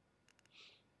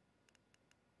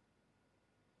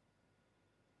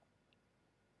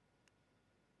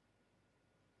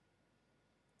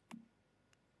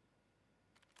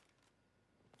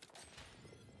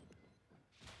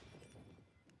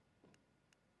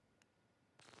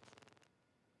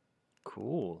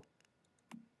 Cool.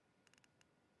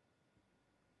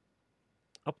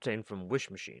 Obtained from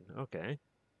Wish Machine. Okay.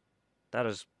 That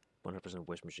is 100%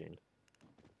 Wish Machine.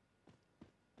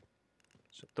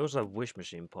 So those are Wish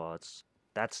Machine parts.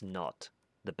 That's not.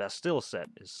 The Bastille set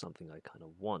is something I kind of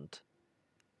want.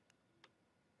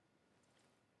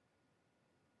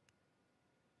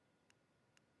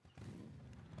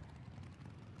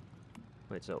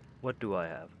 Wait, so what do I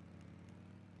have?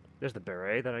 There's the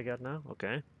beret that I got now.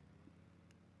 Okay.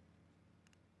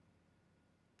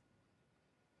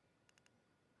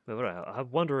 Wait, what do I have? I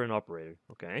have Wanderer and Operator.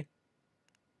 Okay.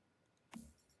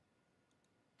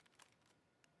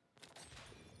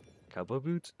 Cowboy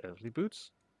boots, elderly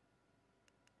boots.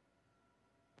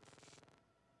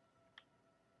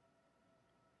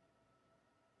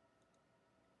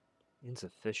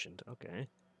 Insufficient. Okay.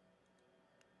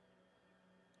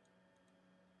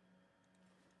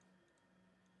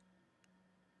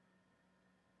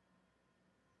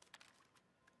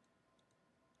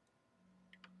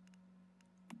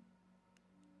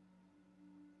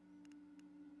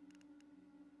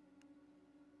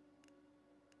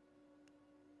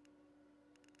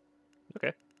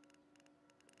 Okay.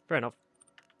 Fair enough.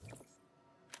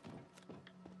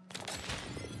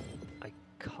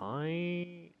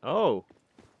 Oh!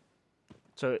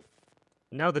 So,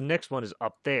 now the next one is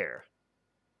up there.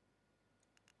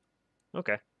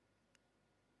 Okay.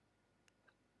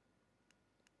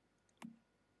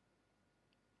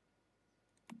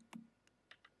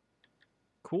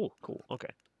 Cool, cool, okay.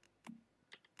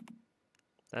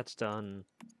 That's done.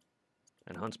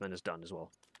 And Huntsman is done as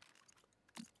well.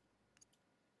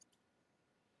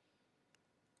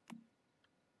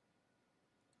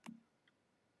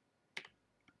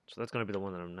 So that's going to be the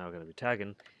one that I'm now going to be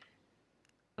tagging.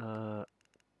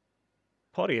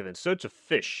 Party event. Search of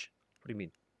fish. What do you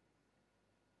mean?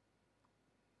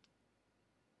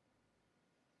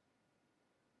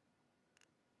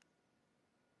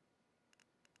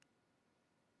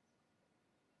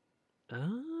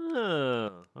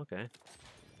 Oh, okay.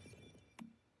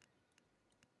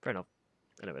 Fair enough.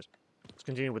 Anyways, let's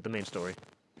continue with the main story.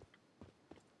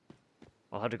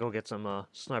 I'll have to go get some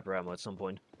sniper ammo at some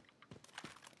point.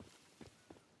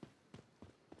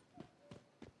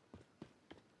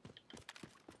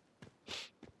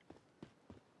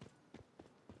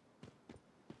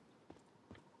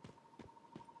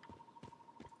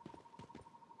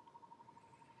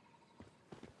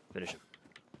 Finish it.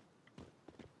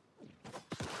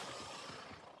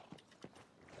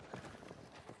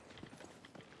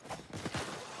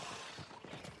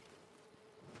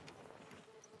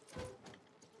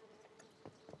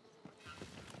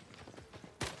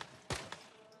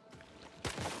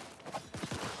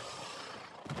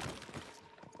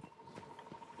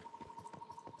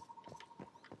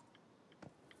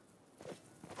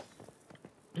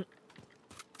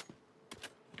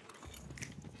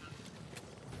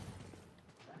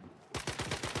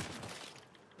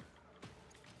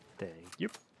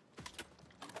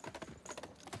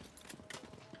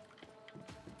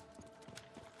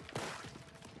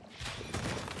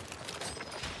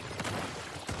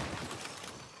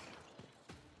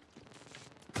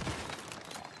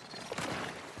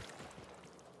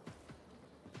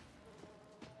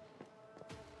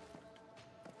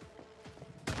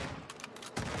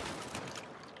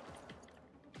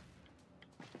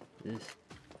 Ugh.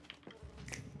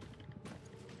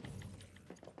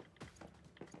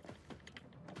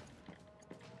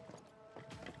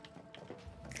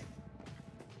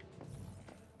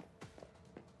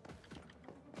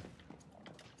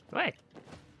 Hey!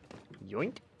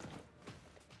 Yoink!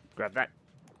 Grab that.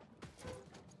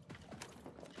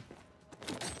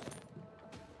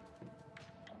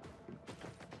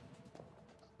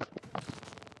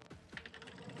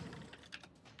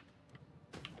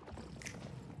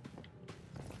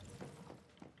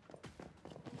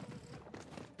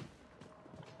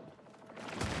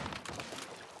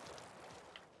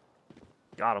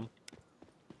 Got him.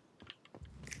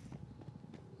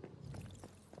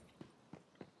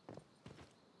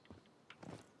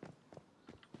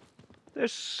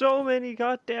 There's so many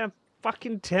goddamn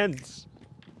fucking tents.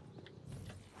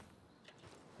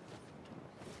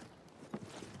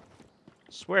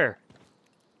 Swear.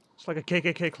 It's like a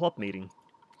KKK club meeting.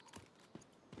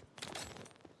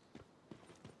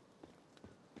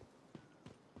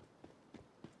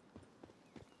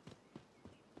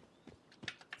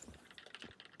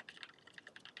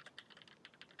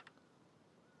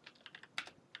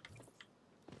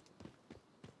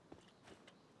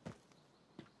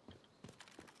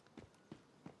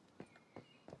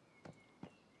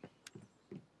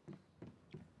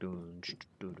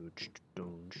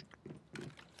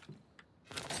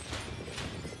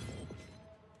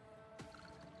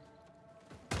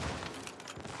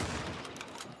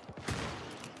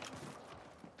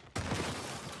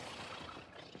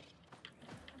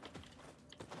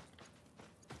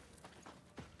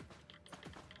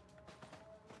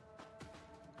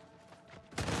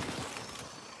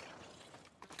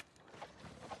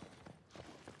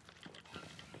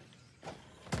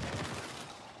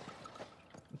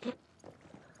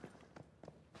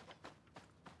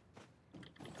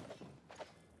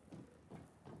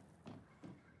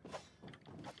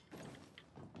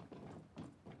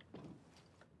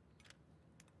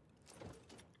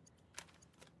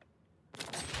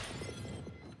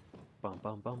 Bum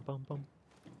bum bum bum bum.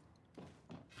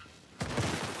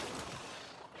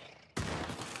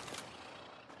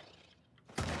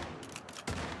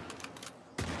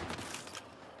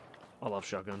 I love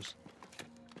shotguns.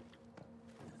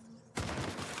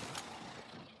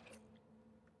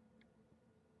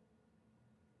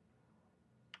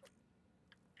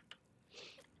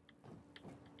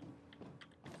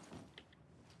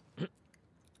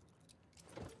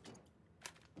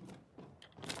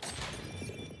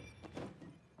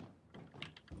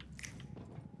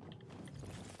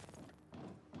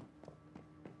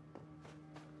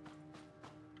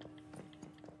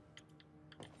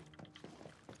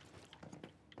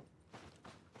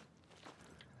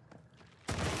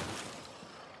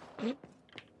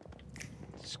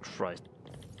 Jesus Christ.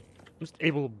 I'm just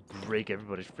able to break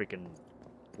everybody's freaking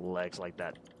legs like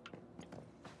that.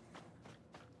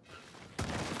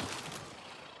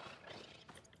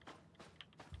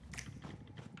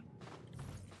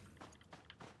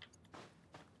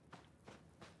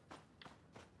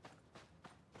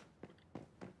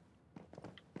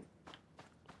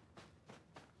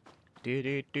 Do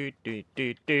do do do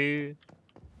do do.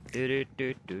 Do do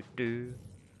do do do.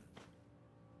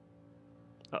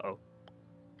 Uh-oh.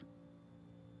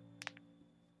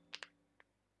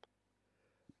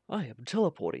 I am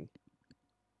teleporting.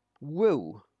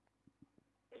 Whoa.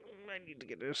 I need to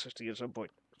get an SSD at some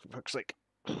point, for fuck's sake.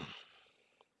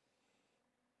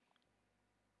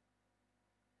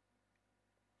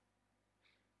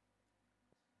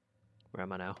 Where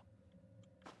am I now?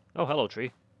 Oh, hello,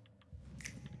 tree.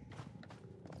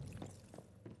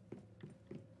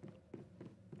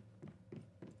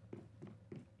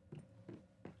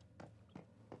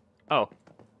 Oh.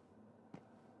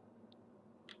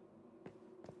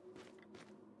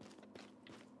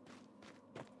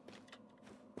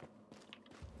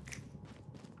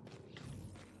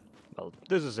 Well,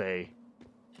 this is a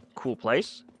cool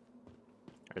place.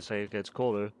 I say it gets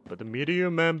colder, but the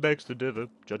meteor man begs to differ,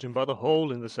 judging by the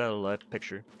hole in the satellite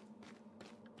picture.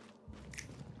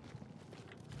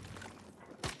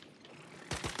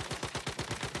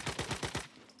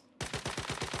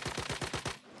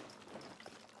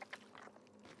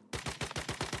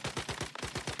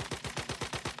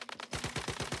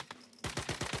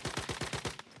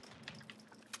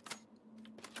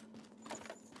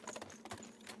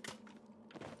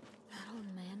 That old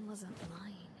man wasn't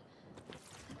lying.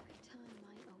 Every time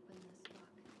I open this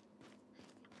book,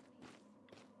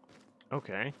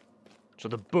 Okay. So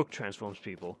the book transforms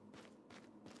people.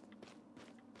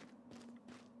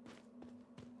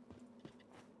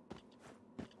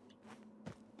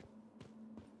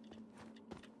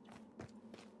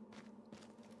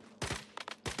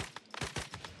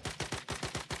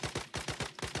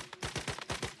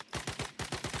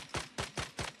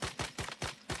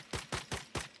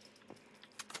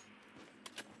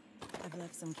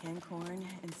 left some canned corn,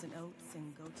 instant oats,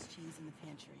 and goat's cheese in the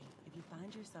pantry. If you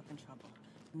find yourself in trouble,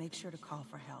 make sure to call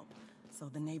for help, so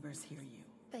the neighbors hear you.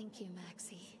 Thank you,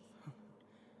 Maxie.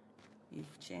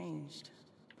 You've changed.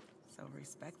 So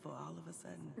respectful all of a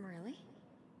sudden. Really?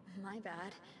 My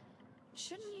bad.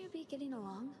 Shouldn't you be getting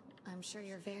along? I'm sure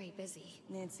you're very busy.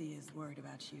 Nancy is worried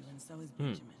about you, and so is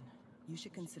Benjamin. You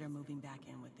should consider moving back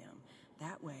in with them.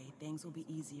 That way, things will be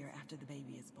easier after the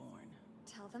baby is born.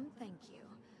 Tell them thank you.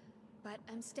 But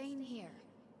I'm staying here.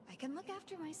 I can look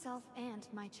after myself and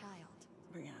my child.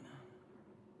 Brianna,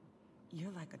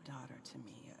 you're like a daughter to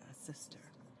me, a sister.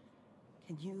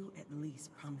 Can you at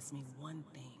least promise me one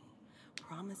thing?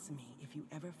 Promise me if you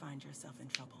ever find yourself in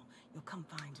trouble, you'll come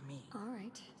find me. All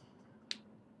right.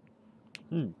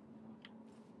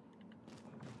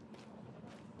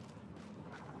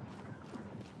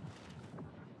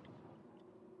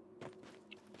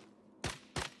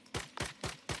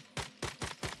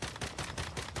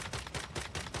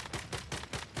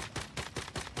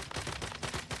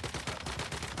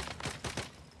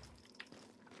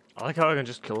 I like how I can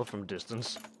just kill it from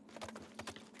distance.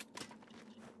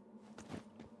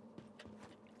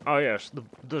 Oh yes,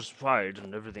 this fight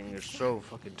and everything is so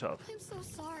fucking tough. I'm so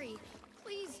sorry.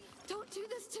 Please, don't do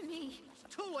this to me.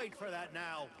 It's too late for that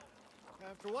now.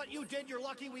 After what you did, you're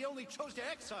lucky we only chose to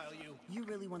exile you. You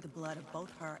really want the blood of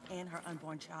both her and her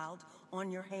unborn child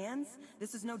on your hands?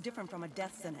 This is no different from a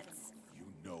death sentence. You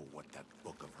know what that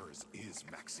book of hers is,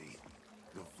 Maxie.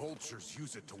 The vultures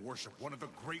use it to worship one of the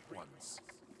great ones.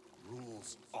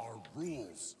 Rules are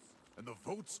rules, and the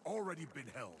vote's already been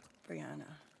held. Brianna,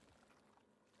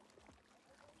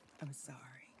 I'm sorry.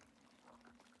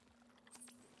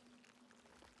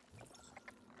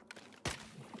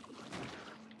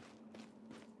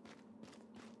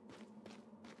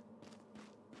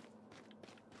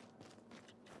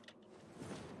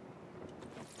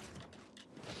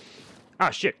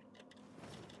 Ah, shit.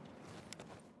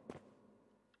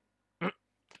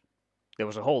 There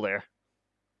was a hole there.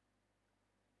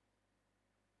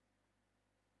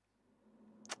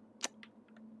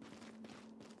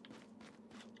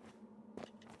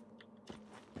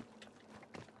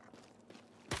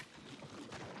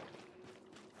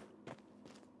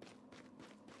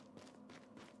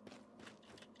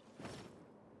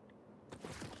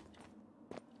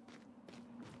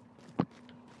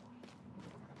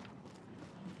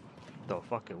 The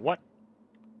fucking what?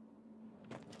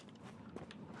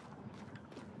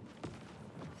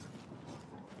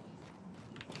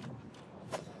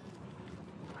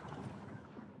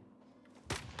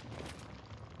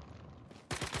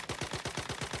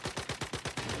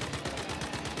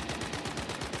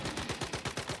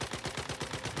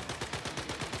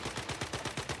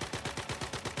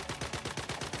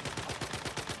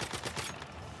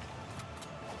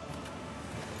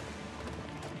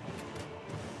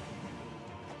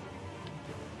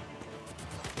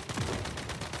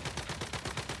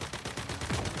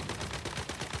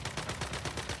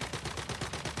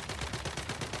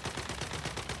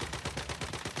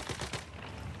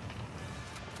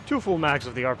 Two full mags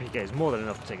of the RPK is more than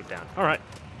enough to take it down. Alright.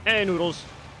 Hey, Noodles.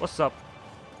 What's up?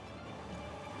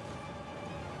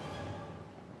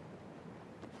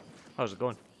 How's it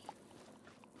going?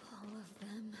 All of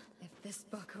them. If this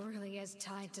book really is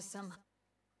tied to some...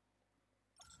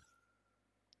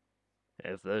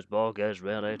 If this book is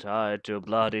really tied to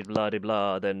bloody bloody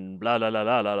blah, then blah la la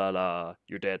la la la la.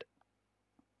 You're dead.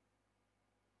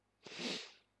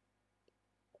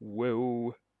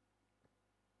 Whoa.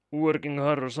 Working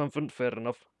hard or something? Fair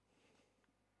enough.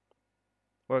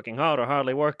 Working hard or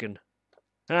hardly working?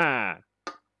 Ah!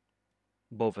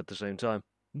 Both at the same time.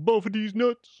 Both of these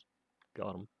nuts!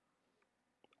 Got him.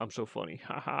 I'm so funny.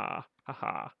 Ha ha. Ha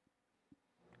ha.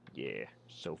 Yeah,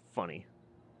 so funny.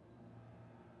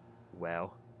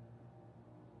 Wow.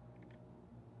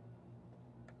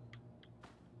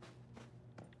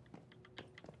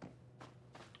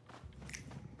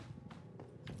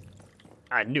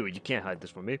 I knew it. You can't hide this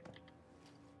from me.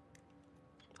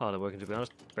 Hardly working, to be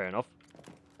honest. Fair enough.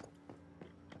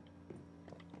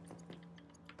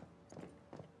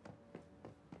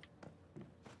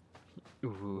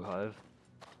 Ooh, hive.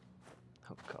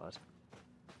 Oh, God.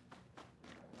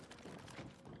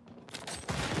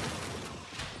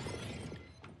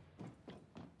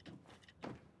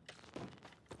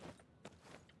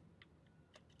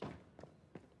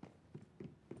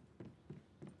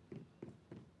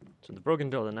 So the broken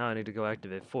door, now I need to go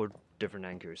activate 4 different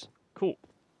anchors. Cool.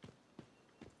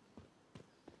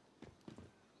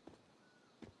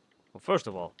 Well, first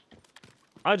of all,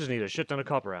 I just need a shit ton of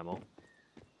copper ammo.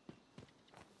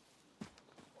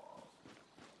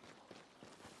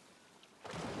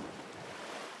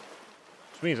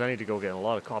 Which means I need to go get a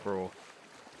lot of copper ore.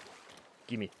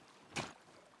 Gimme.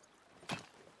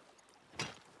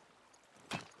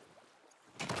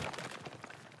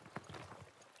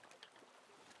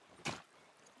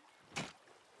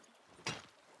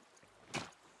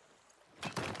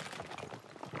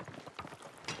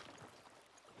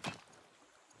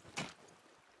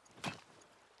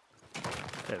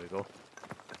 There we go.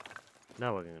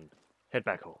 Now we're gonna head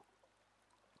back home.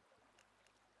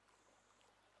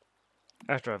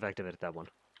 After I've activated that one.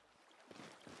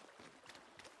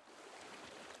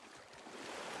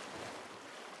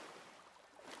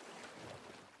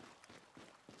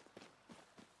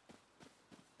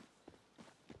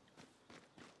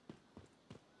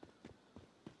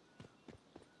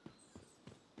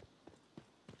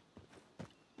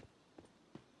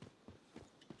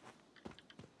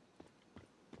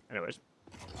 Anyways.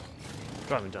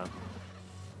 Driving time.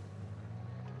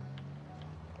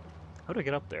 How do I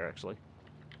get up there, actually?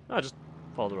 Oh, I just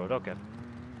follow the road. Okay.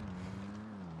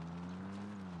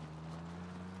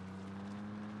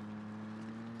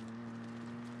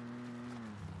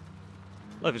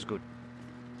 Life is good.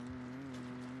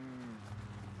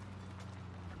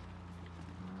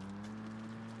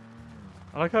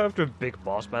 I like how after a big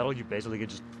boss battle, you basically can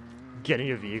just get in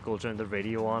your vehicle, turn the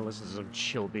radio on, listen to some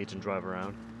chill beats, and drive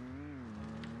around.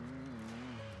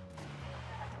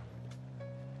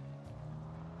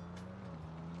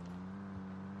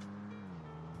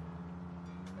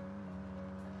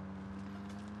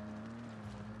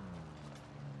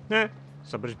 Eh,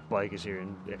 somebody's bike is here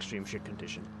in extreme shit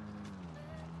condition.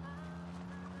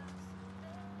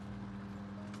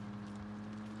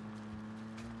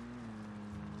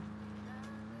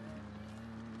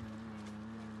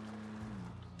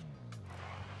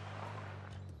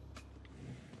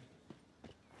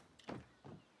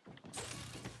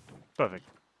 Perfect.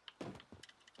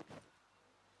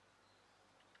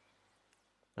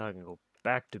 Now I can go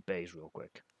back to base real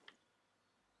quick.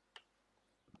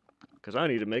 Because I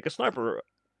need to make a sniper...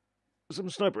 some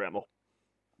sniper ammo.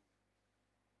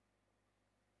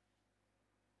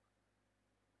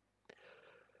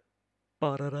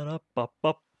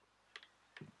 Ba-da-da-da-ba-ba.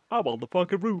 I'm on the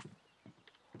fucking roof.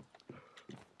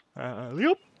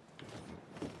 Yep.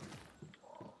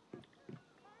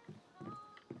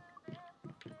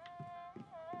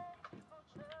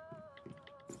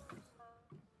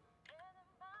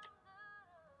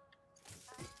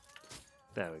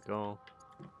 There we go.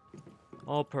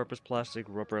 All-purpose plastic,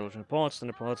 rubber electronic pots,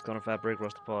 thinner pots, conifer fabric,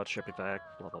 rusted pots, shipping back,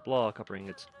 blah blah blah, copper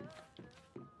ingots.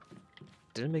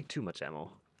 Didn't make too much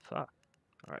ammo. Fuck.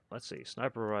 Alright, let's see.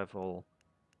 Sniper rifle.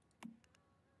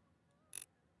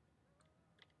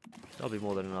 That'll be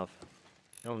more than enough.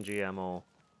 LNG ammo.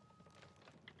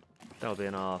 That'll be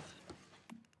enough.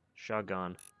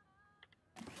 Shotgun.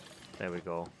 There we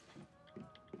go.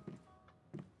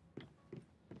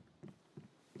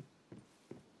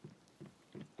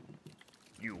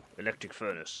 You, electric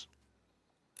furnace.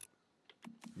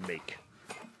 Make.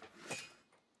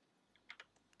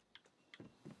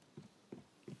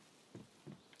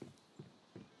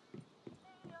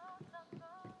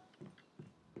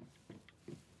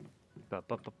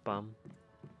 Ba-ba-ba-bum.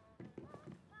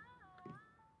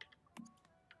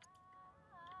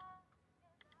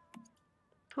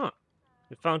 Huh.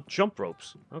 We found jump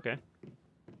ropes. Okay.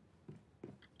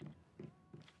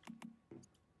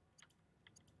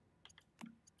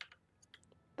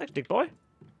 Thanks, big boy.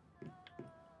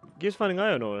 Gives finding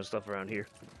iron ore and stuff around here.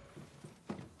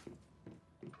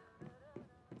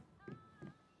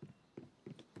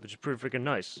 Which is pretty freaking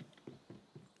nice.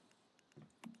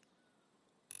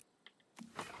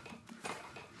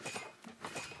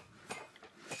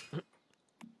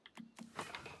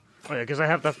 Oh yeah, because I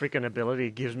have that freaking ability,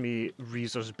 it gives me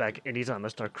resources back anytime I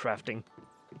start crafting.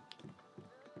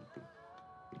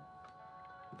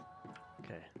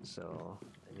 Okay, so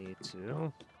I need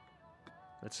to...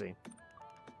 Let's see.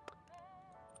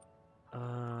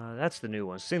 That's the new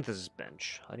one, synthesis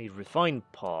bench. I need refined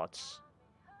pots.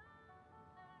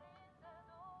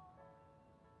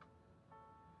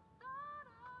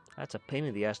 That's a pain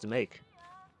in the ass to make.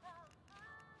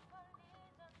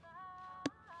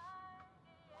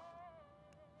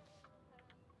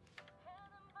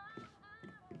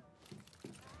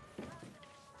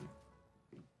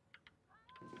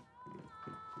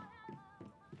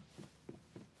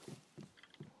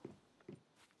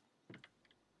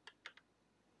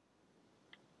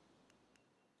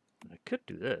 I could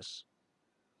do this.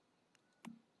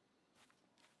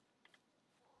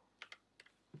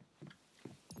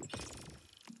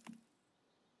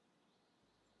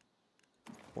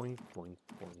 Boink, boink,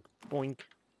 boink, boink.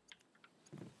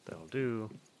 That'll do.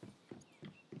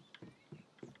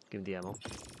 Give me the ammo.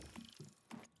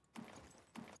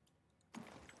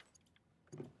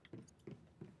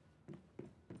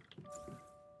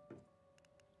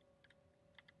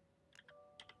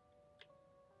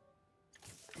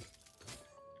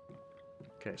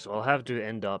 Okay, so I'll have to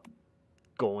end up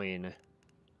going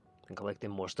and collecting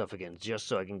more stuff again, just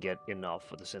so I can get enough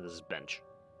for the synthesis bench.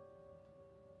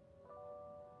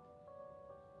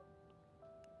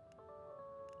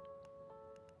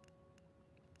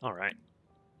 Alright.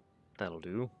 That'll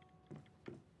do.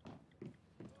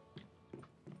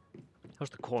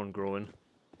 How's the corn growing?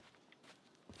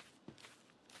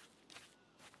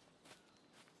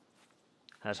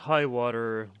 Has high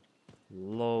water,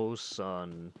 low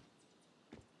sun.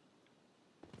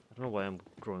 I don't know why I'm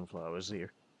growing flowers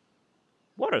here.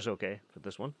 Water's okay for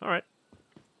this one. Alright.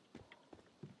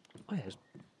 Oh, yes.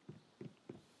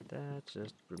 That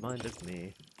just reminded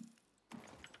me.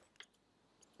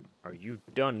 Are you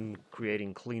done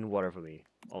creating clean water for me?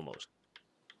 Almost.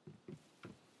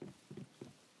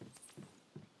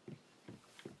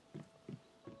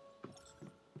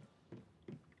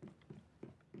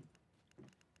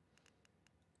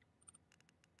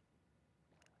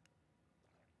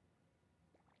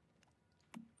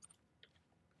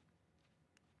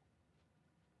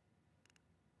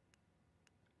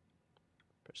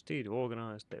 Prestige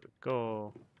organized. There we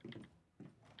go.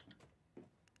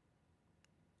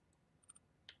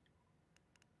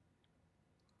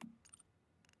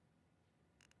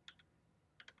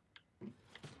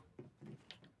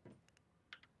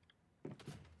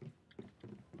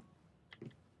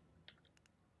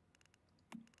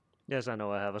 Yes, I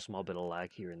know I have a small bit of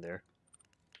lag here and there.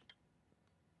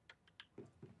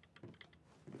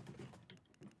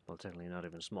 Well, technically not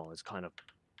even small. It's kind of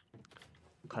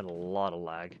a lot of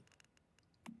lag.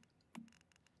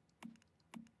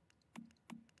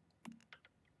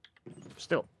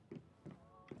 Still.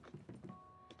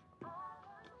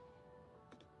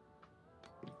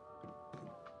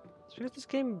 It's because this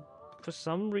game, for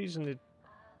some reason, it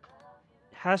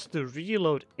has to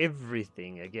reload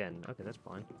everything again. Okay, that's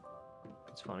fine.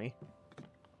 It's funny.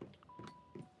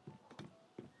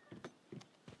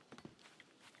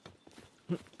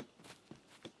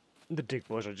 The dick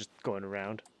boys are just going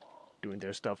around, doing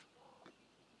their stuff.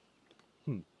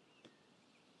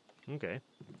 Okay.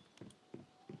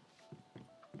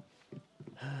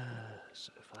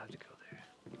 So if I have to go there.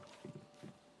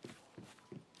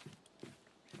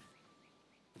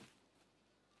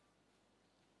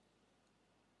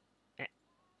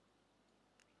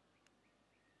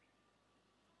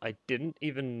 I didn't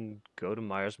even go to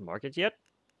Myers Market yet?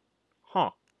 Huh.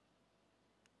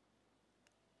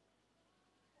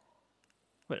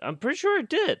 Wait, I'm pretty sure I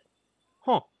did.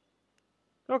 Huh.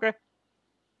 Okay.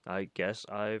 I guess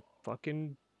I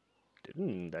fucking didn't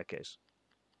in that case.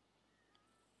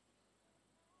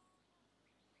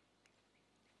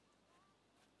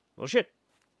 Well, shit.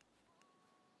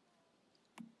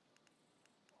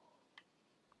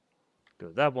 Go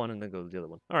to that one and then go to the other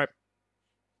one. Alright.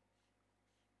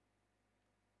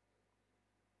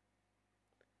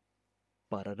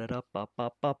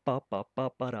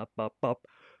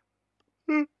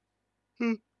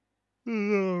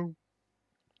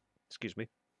 Excuse me.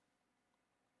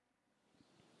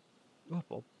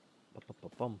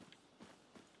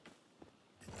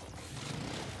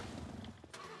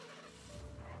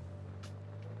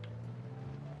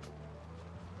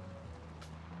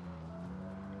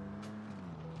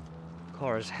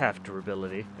 Cars have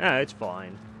durability. Ah, it's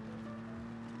fine.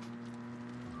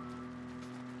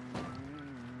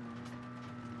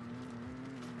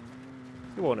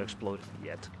 It won't explode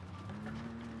yet.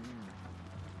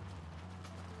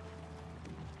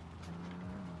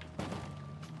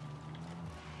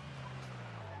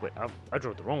 Wait, I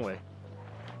drove the wrong way.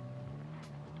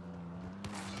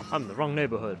 I'm in the wrong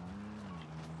neighborhood.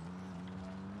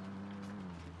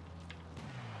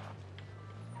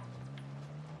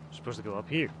 I'm supposed to go up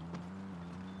here.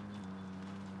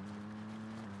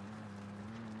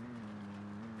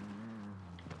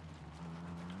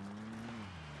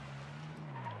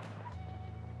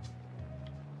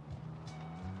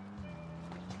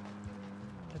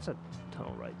 That's a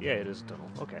tunnel, right? Yeah, it is a tunnel.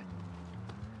 Okay.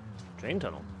 Train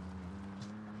tunnel.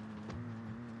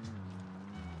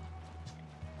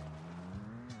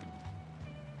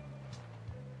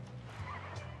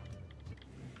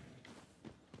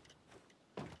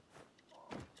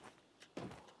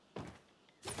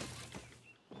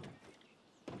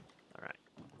 Alright.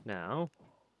 Now,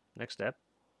 next step.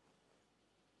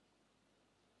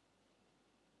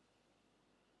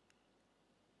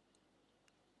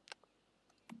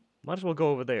 Might as well go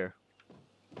over there.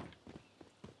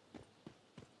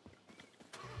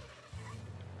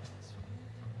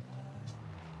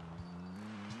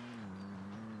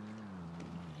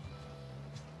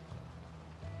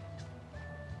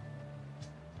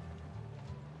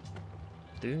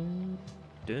 Dun,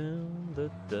 dun, da,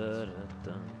 da, da,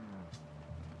 da.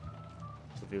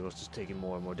 The vehicle's just taking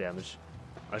more and more damage.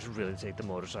 I should really take the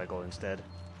motorcycle instead.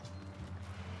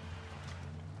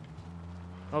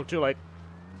 Oh, too late.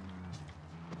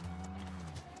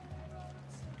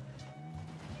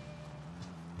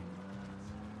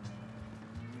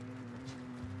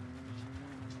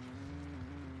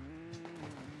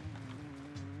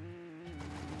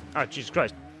 Ah, Jesus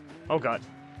Christ. Oh, God.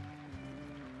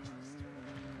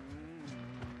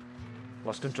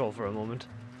 Lost control for a moment.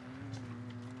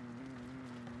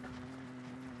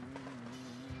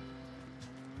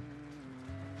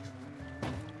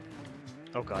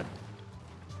 Oh, God.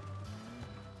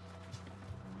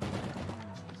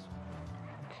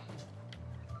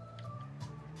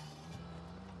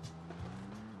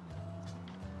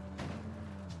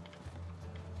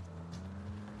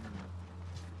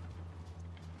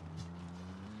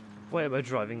 Why am I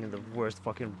driving in the worst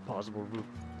fucking possible route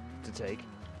to take?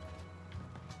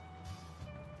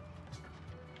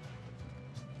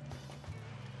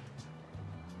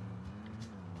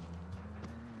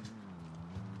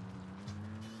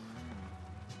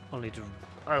 I'll need to.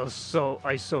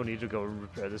 I so need to go and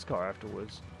repair this car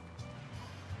afterwards.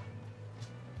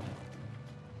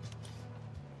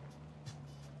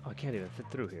 Oh, I can't even fit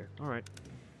through here. All right.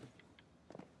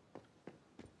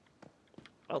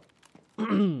 Well,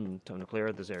 time to clear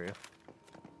out this area.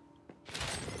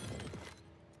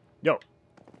 Yo,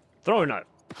 throwing knife.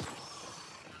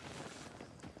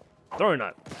 Throwing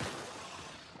knife.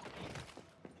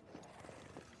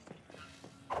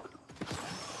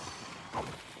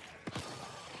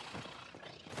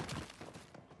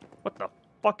 What the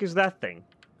fuck is that thing?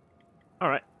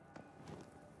 Alright.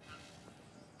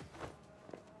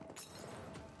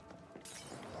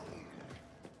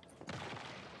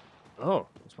 Oh,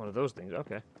 it's one of those things.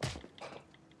 Okay.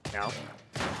 Now.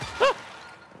 Ah!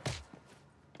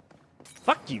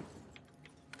 Fuck you.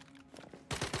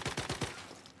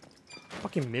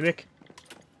 Fucking mimic.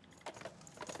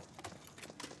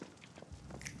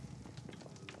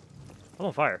 I'm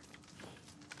on fire.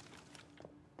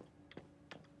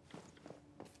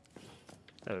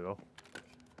 There we go.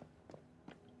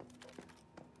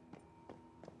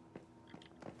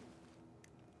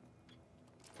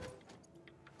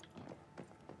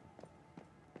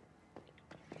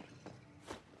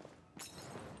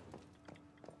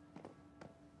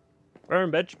 Burn,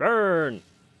 bitch, burn!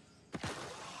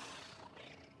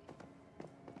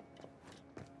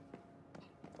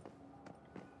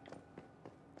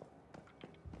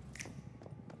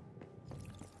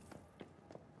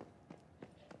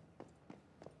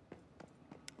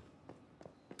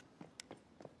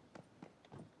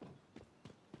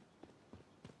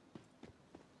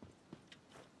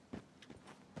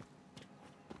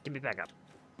 Get me back up.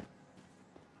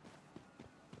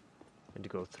 And to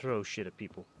go throw shit at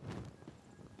people.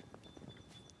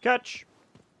 Catch!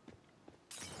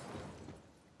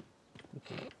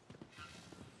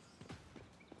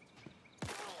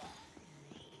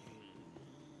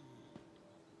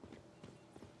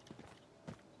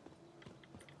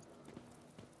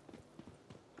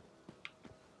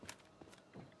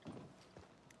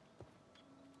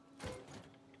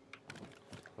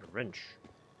 What a wrench.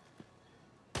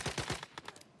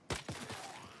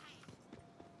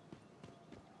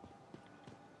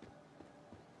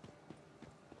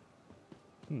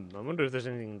 I wonder if there's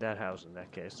anything in that house in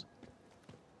that case.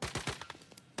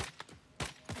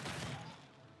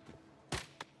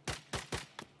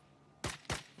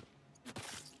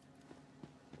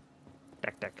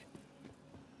 Deck.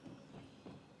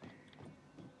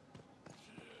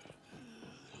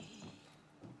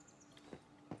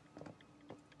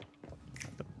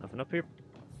 Nothing up here.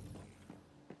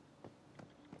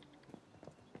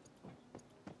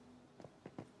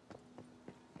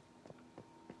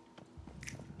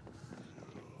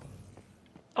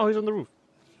 Oh, he's on the roof.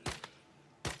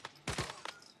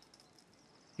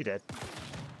 He dead.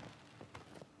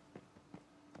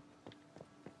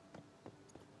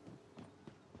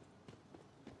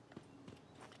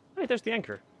 Hey, there's the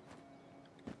anchor.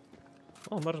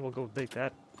 Oh, might as well go take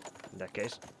that in that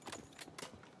case.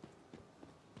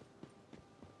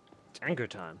 It's anchor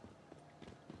time.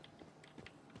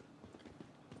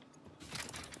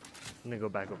 And then go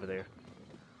back over there.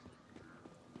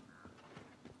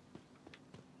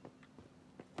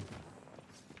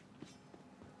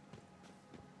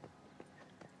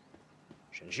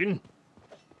 Shin.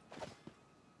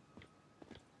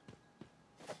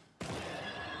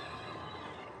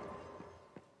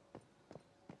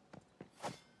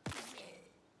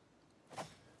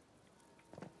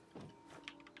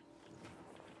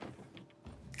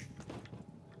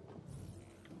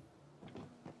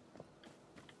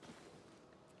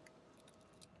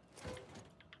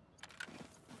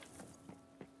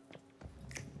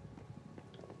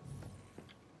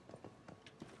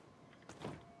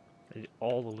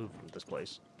 all the loot from this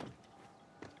place.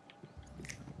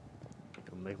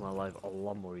 It'll make my life a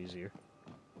lot more easier.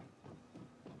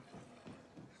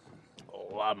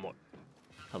 A lot more.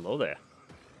 Hello there.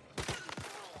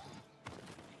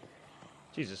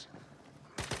 Jesus.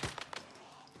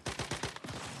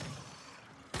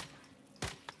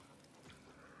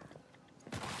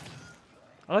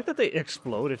 I like that they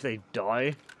explode if they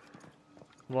die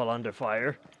while under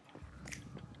fire.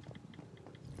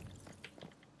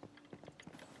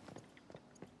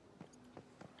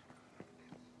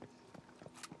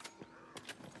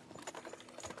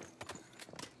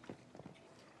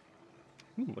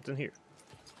 What's in here?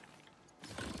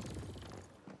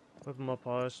 Weapon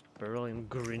moppers, beryllium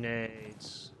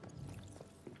grenades.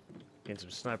 Getting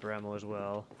some sniper ammo as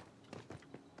well.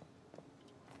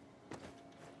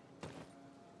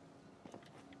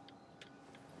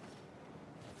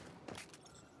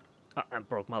 Ah, I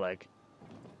broke my leg.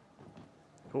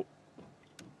 Cool.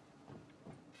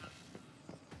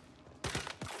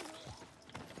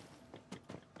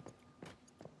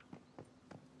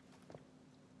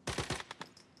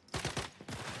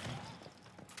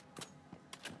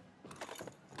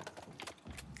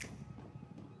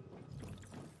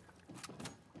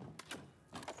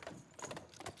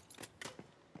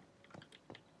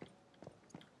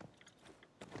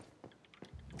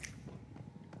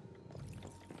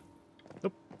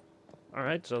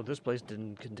 Alright, so this place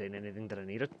didn't contain anything that I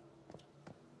needed.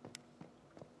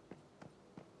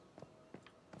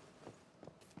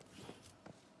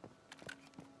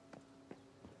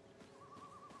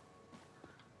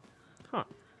 Huh.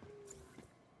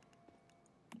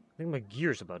 I think my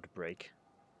gear's about to break.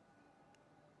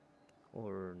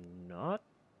 Or not?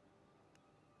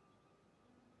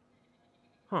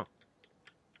 Huh.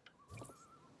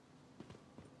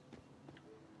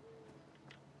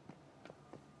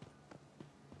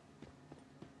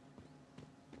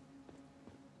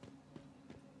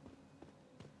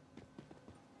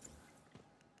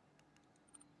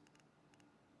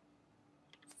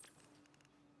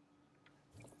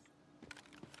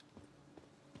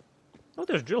 Oh,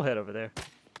 there's drill head over there.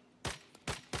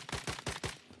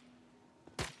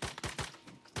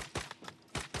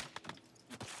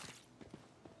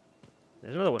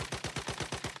 There's another one.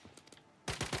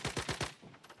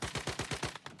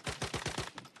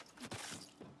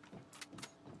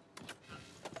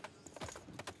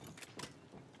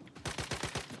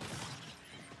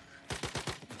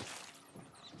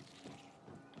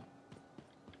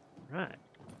 Right.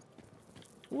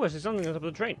 Ooh, I see something on top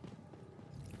of the train.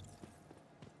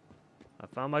 I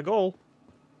found my goal.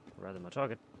 Or rather, my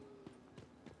target.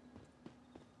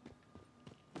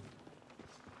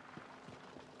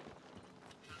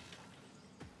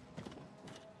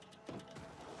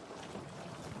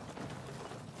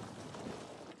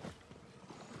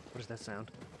 What does that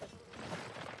sound?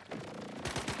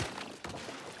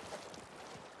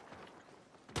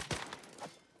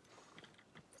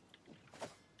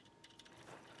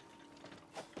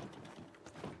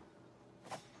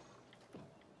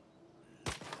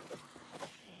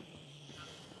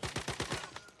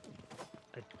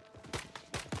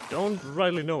 Don't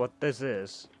rightly know what this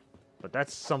is, but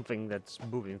that's something that's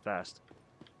moving fast.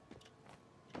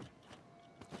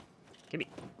 Gimme.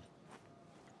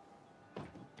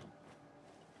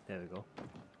 There we go.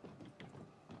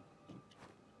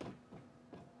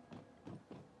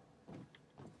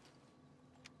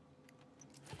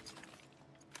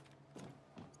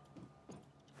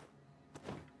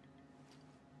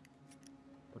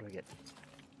 What do I get?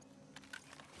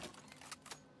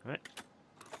 All right.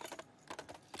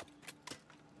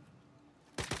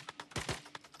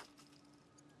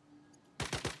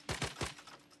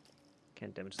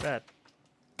 Can't damage that.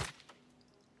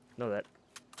 Know that.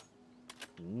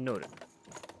 Noted.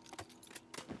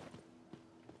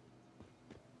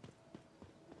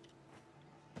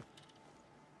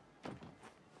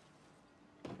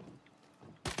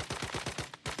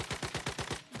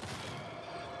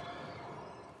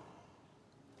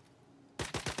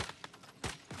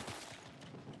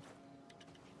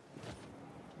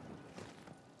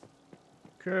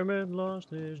 Kermit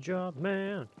lost his job,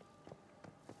 man.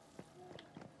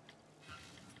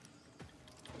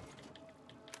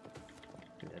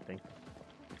 That thing.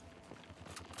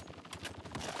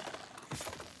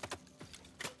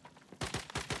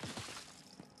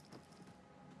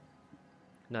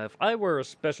 Now, if I were a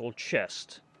special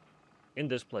chest in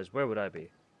this place, where would I be?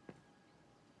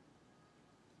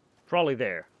 Probably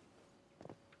there.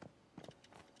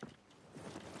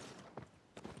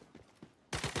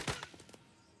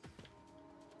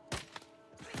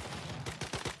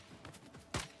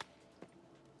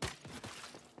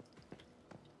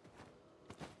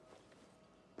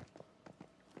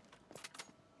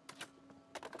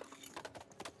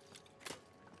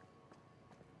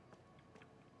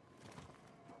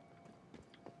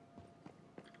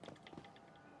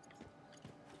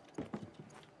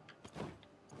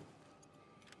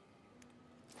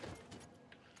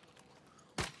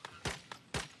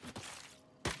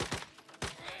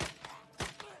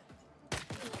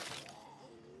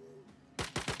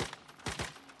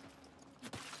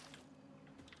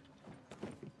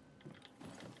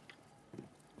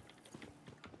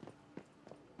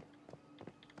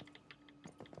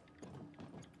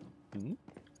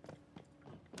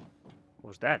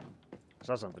 What's that? I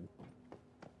saw something.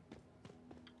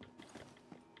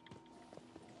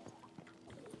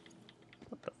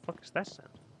 What the fuck is that sound?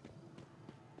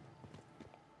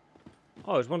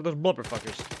 Oh, it's one of those blubber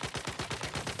fuckers.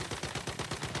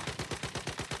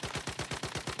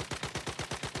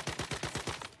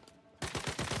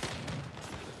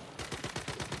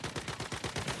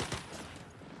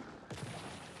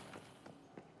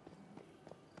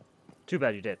 Too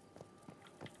bad you did.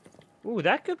 Ooh,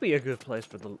 that could be a good place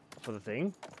for the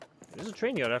thing. There's a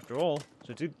train yard after all,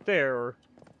 so it's either there or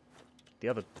the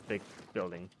other big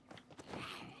building.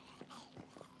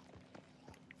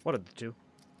 What are the two?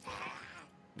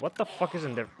 What the fuck is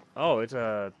in there? Oh, it's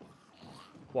a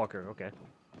walker. Okay. I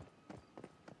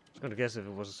was gonna guess if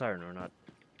it was a siren or not.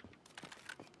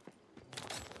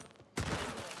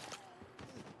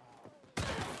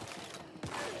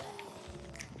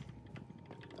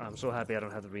 I'm so happy I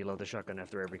don't have to reload the shotgun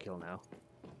after every kill now.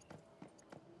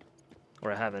 Or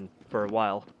I haven't for a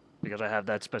while, because I have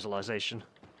that specialization.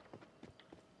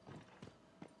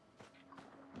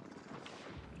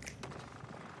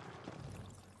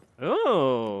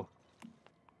 Oh!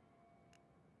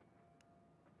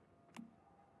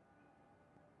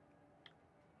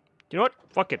 You know what?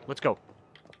 Fuck it, let's go.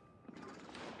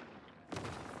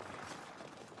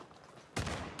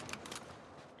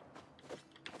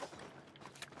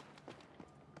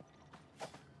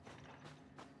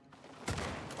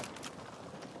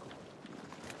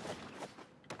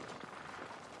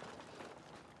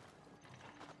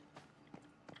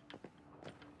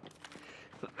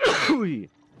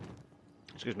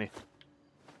 Excuse me.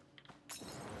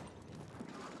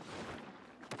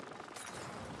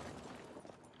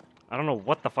 I don't know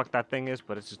what the fuck that thing is,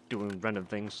 but it's just doing random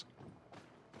things.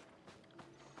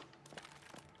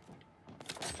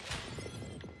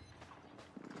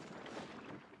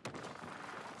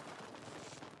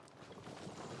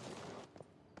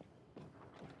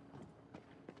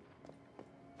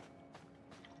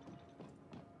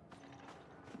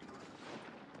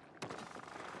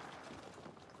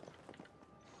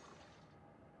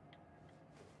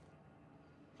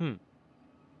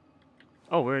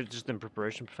 Oh, we're just in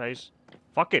preparation phase.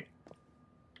 Fuck it.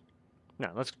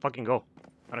 No, let's fucking go.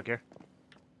 I don't care.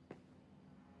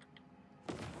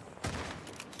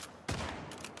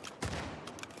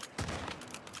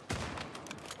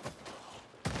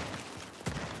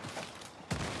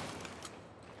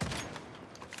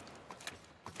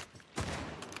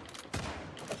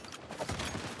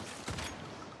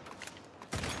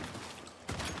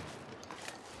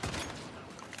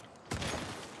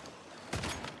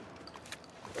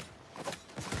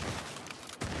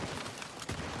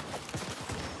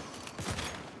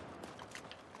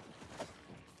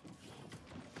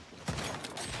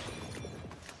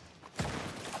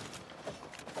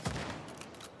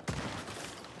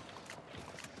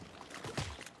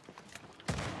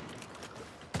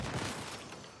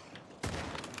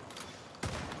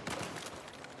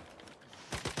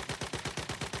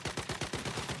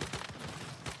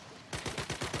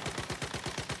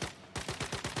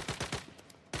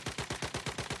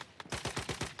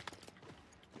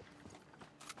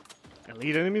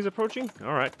 Elite enemies approaching?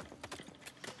 Alright.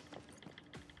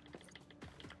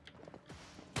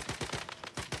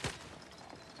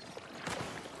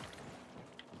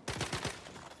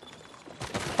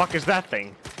 Fuck is that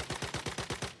thing?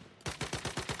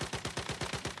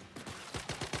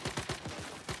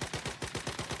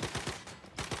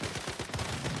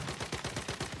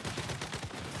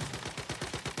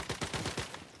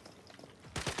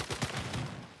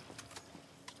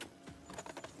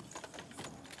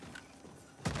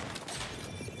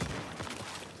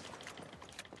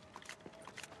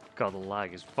 God, the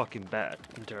lag is fucking bad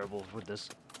and terrible with this.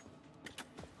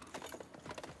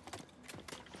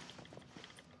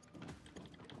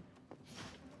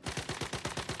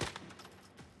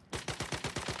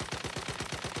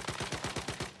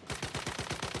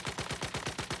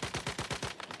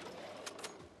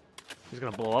 He's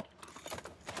gonna blow up.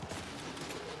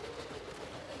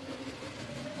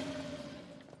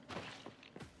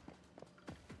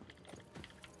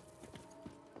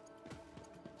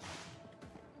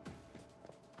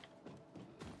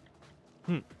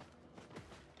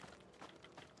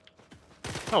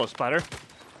 Hello, spider.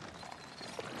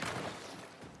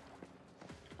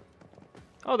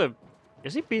 Oh,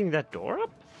 is he beating that door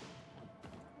up?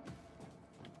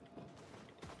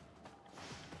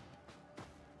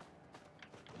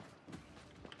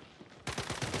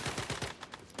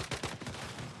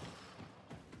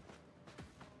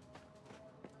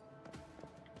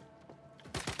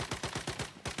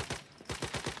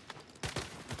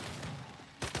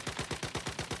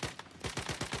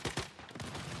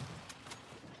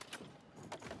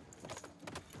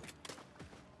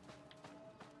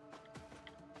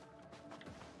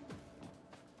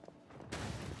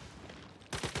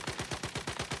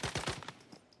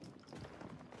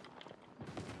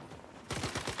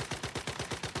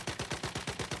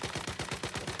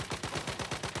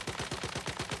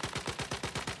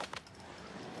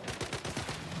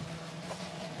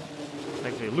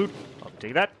 Actually, loot. I'll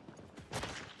take that.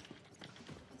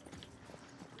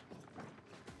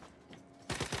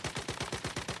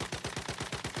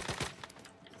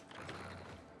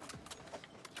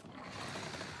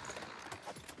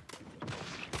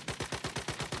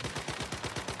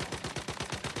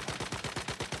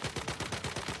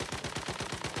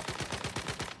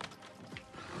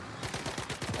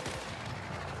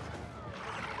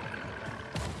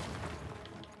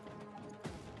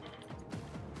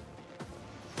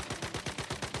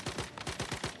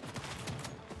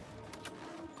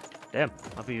 Damn,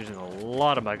 I'll be using a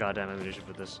lot of my goddamn ammunition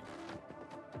for this.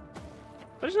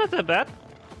 But it's not that bad.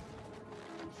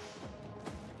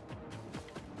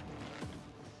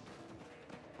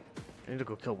 I need to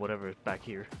go kill whatever is back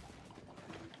here.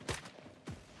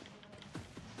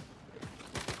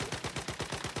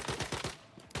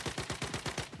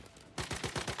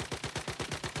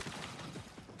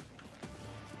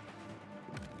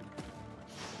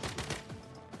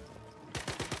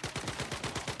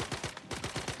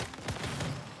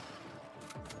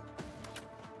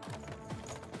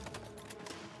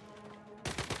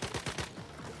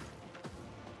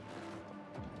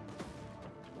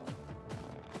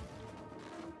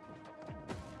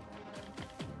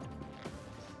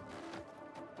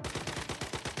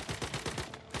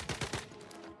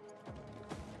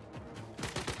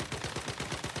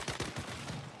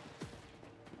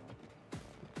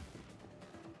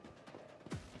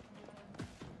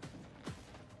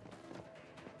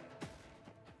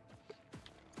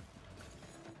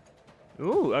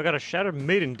 Ooh, I got a Shattered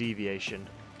Maiden deviation.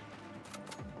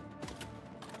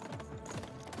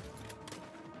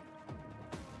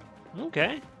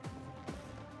 Okay.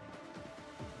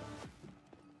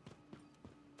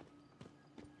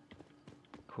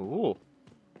 Cool.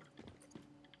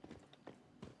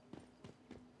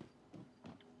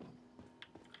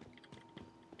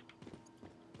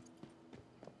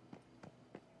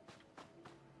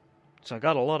 So I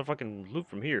got a lot of fucking loot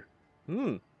from here.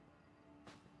 Hmm.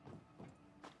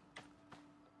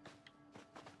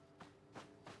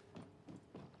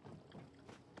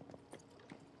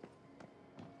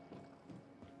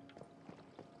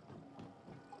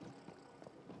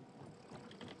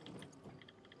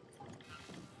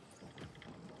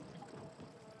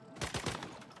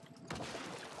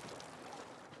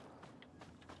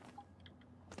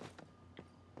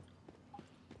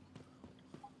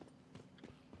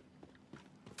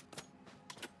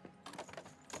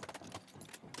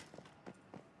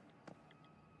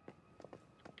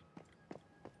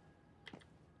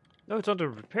 Oh, it's under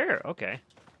repair. Okay.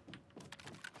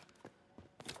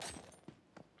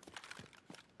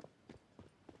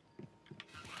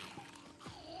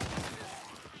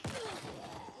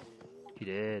 You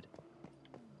dead.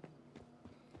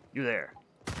 You there.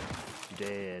 You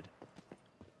dead.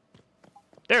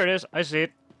 There it is. I see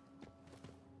it.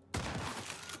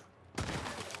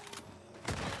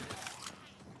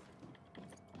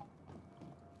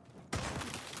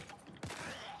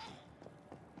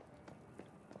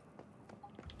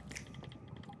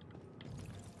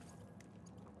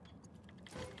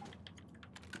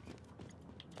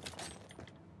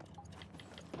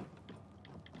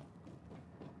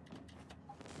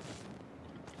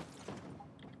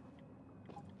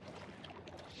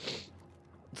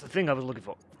 It's the thing I was looking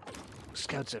for.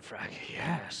 Scout set frag.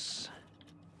 Yes.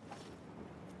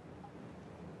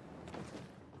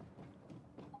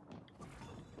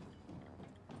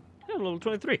 Yeah, I'm level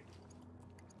 23.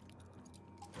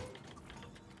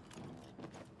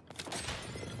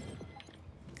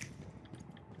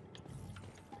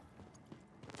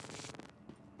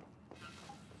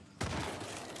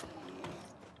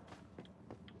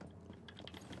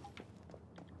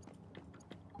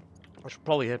 I should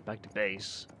probably head back to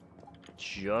base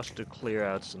just to clear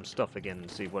out some stuff again and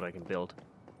see what I can build.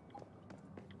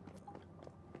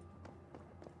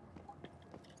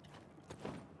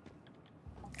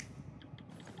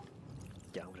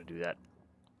 Yeah, I'm gonna do that.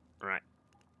 Alright.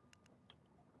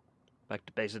 Back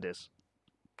to base it is.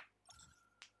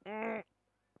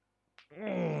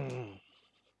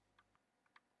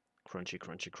 Crunchy,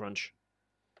 crunchy, crunch.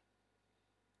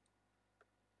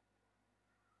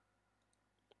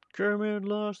 Kermit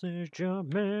lost his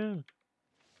job, man.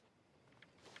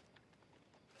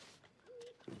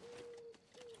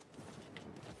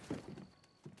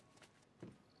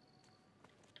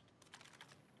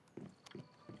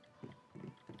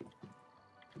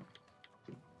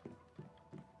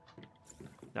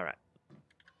 Alright.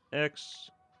 X.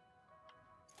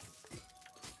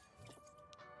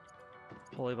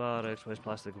 Polybot, X-Waste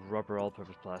plastic, rubber,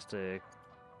 all-purpose plastic.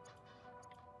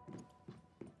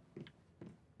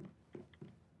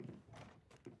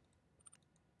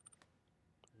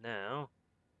 Now,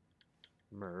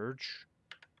 merge.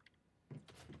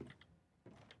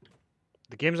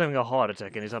 The game's having a heart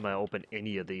attack anytime I open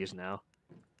any of these now.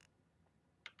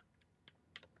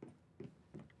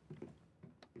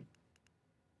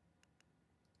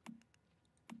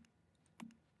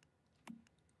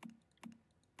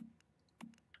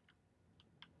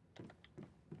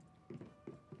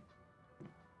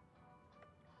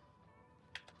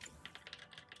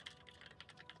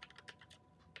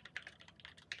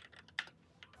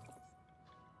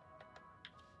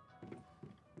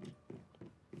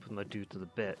 Put my dude to the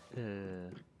bed.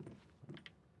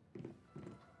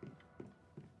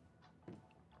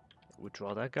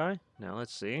 Withdraw that guy. Now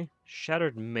let's see.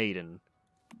 Shattered Maiden.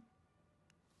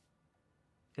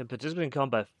 Can participate in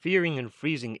combat fearing and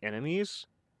freezing enemies.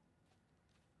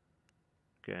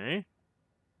 Okay.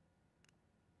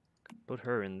 Put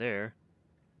her in there.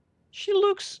 She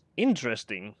looks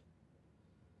interesting.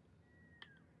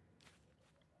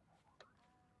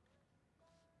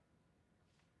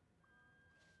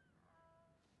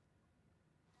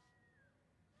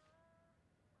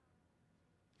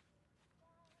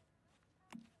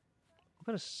 I'm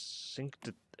gonna sync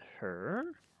to her.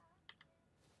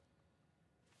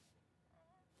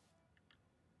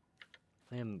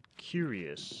 I am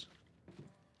curious.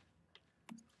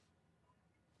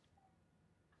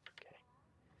 Okay.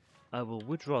 I will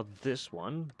withdraw this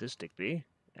one, this Digby,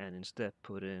 and instead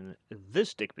put in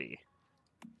this Digby.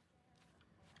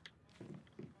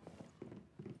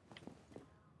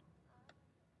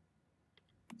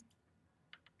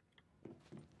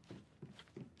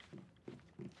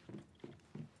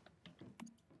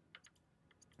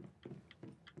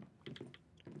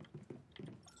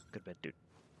 Good bet, dude.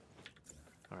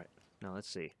 Alright, now let's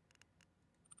see.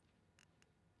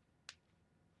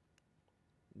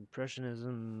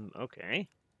 Impressionism, okay.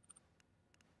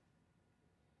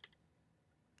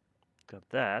 Got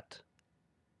that.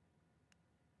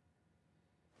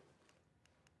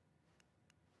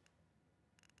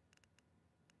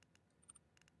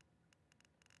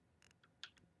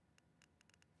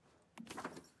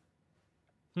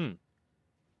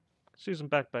 Susan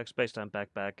backpack, space-time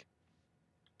backpack.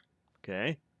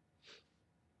 Okay.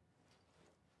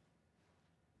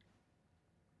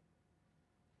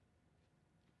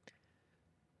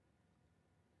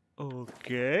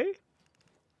 Okay.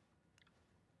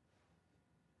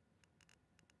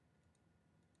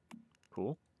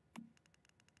 Cool.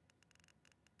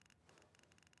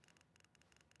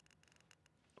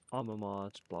 Armor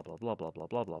mods, blah blah blah blah blah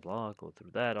blah blah blah. Go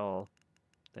through that all.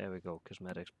 There we go.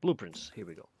 Cosmetics, blueprints. Here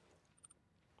we go.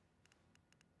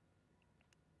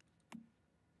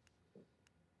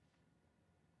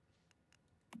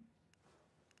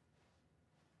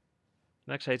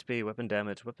 Max HP, weapon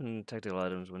damage, weapon tactical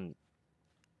items when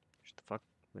the fuck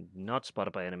when not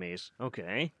spotted by enemies.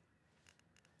 Okay.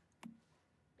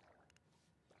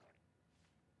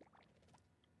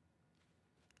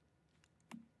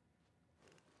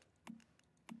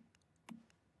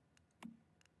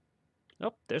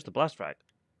 Oh, there's the blast frag.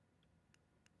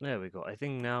 There we go. I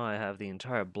think now I have the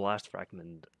entire blast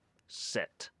fragment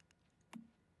set.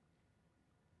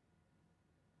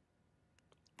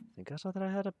 I think I saw that I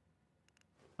had a...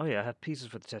 Oh yeah, I have pieces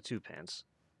for the tattoo pants.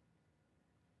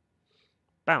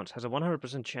 Bounce. Has a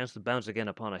 100% chance to bounce again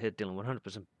upon a hit, dealing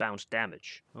 100% bounce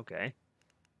damage. Okay.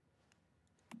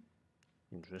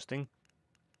 Interesting.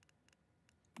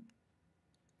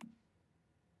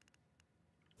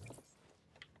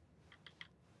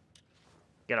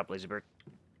 Get up, Lazybird.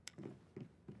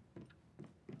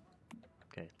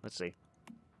 Okay, let's see.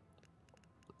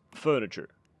 Furniture.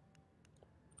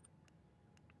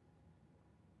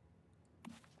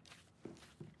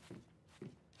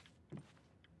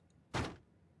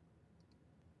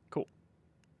 Cool.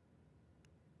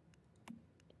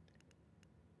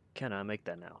 Can I make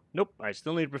that now? Nope, I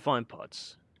still need refined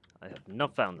parts. I have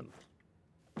not found them.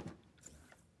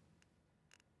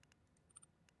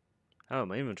 Oh,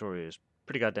 my inventory is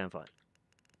pretty goddamn fine.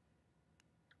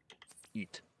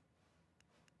 Eat.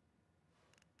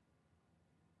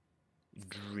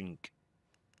 Drink.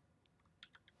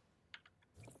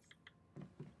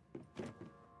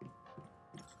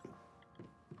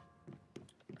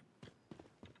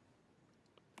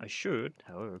 I should,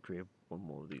 however, create one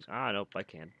more of these. Ah, nope, I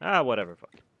can't. Ah, whatever,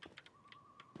 fuck.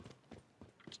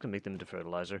 Just gonna make them into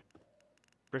fertilizer.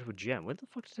 Bread with jam. Where the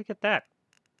fuck did I get that?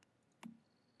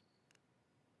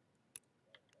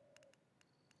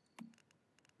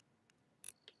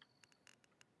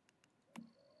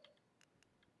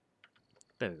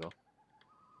 There we go.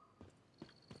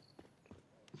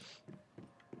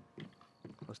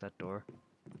 Close that door.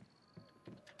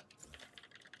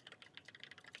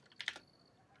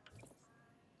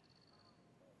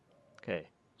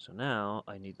 So now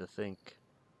I need to think.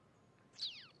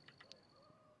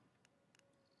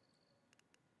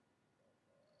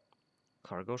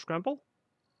 Cargo scramble?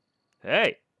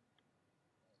 Hey!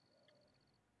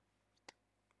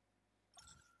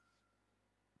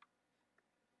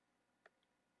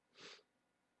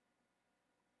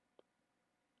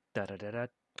 Da da da da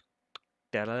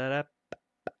da da da da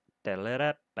da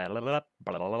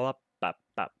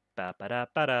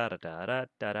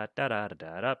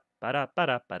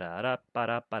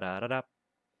da da da.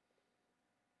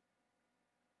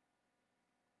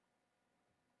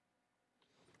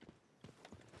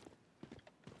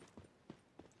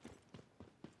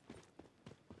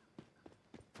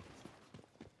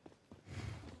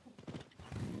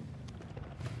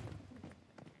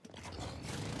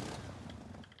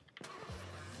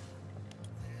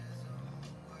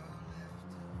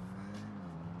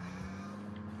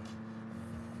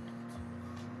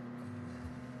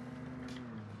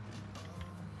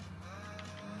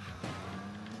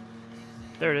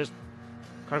 There it is.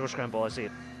 Cargo scramble, I see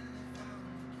it.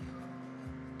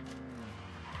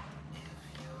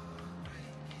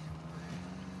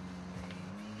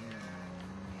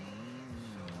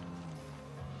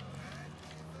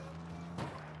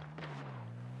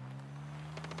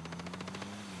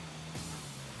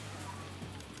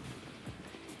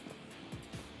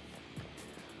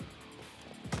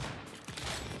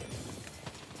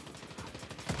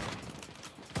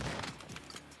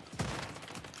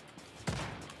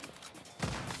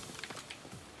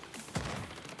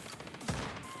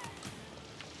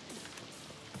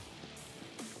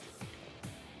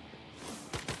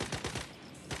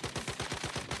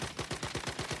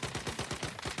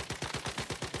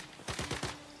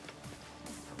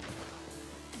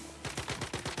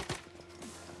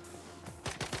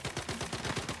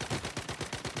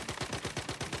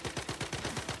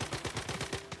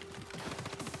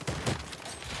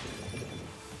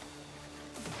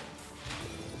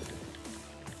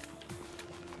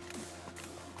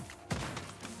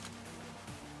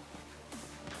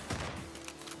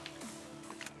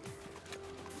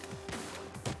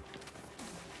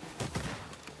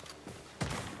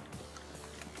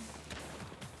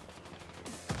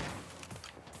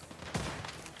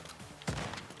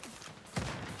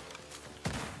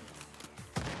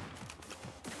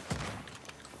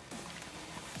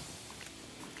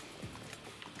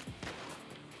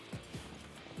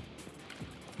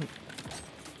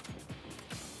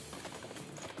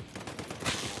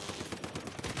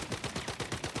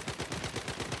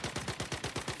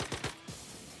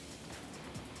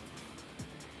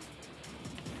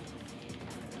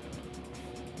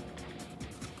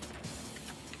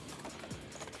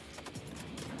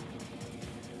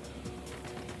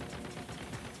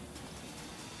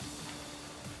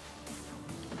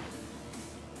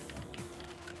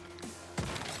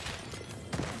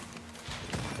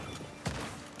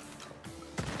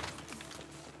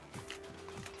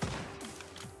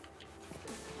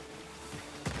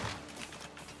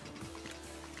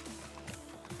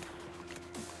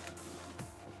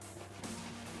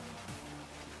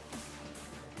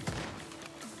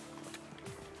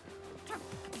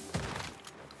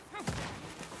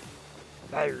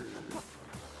 Arr.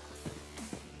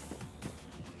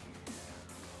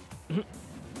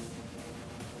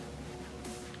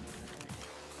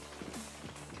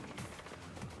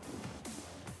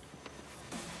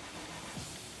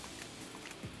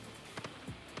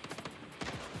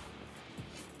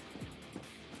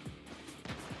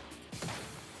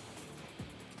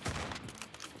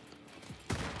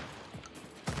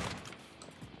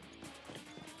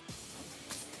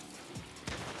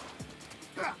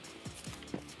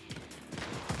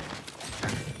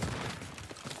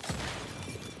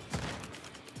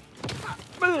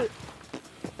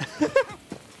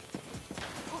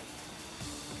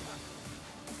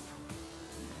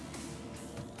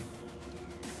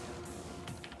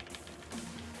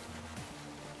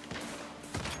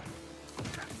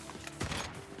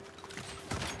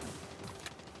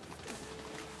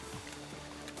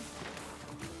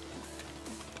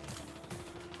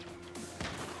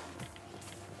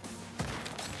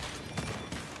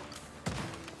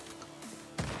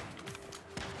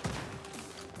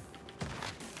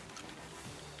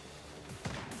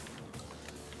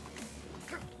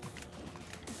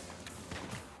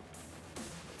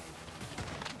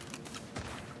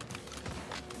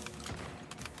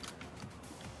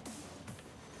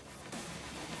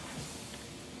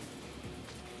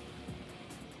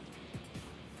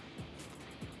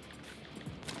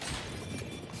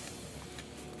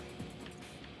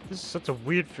 This is such a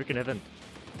weird freaking event.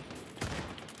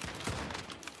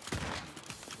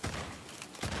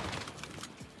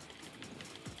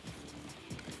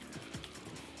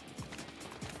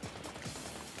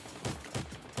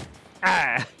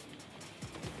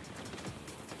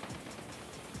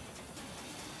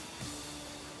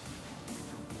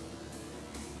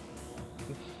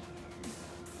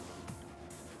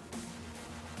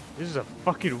 This is a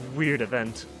fucking weird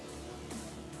event.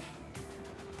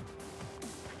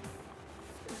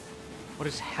 What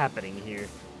is happening here?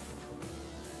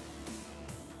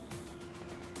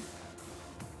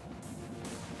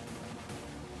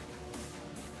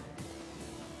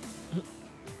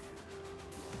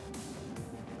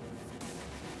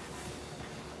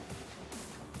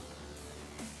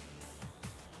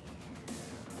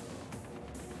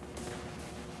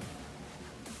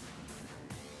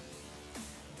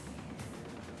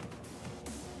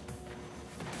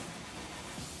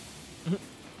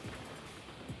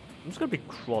 I'm just gonna be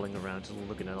crawling around just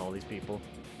looking at all these people.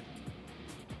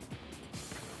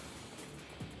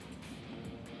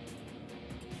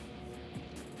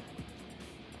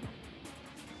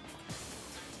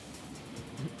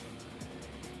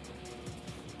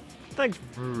 Thanks,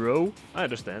 bro. I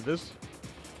understand this.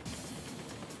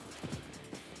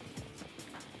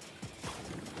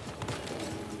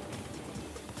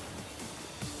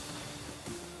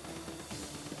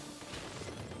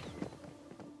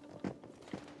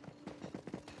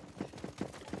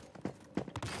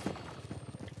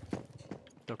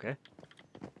 Okay.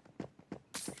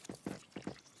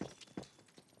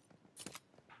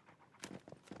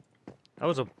 That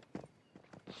was a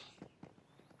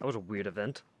weird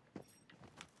event.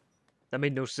 That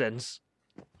made no sense.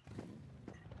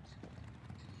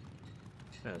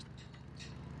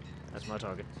 That's my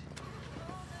target.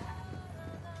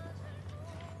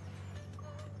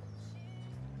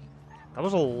 That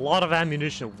was a lot of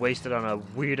ammunition wasted on a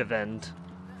weird event.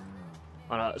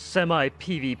 On a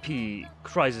semi-PvP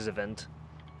crisis event.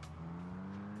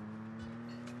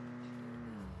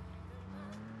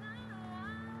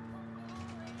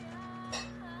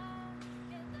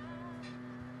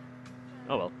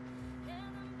 Oh well.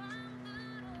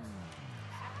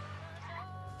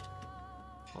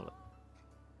 Hold up.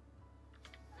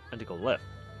 I need to go left.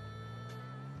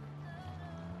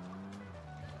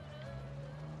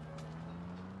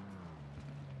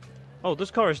 Oh,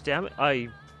 this car is damaged. I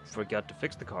forgot to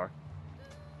fix the car.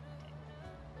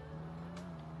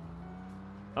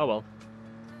 Oh well.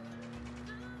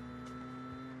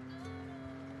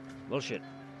 Well, shit.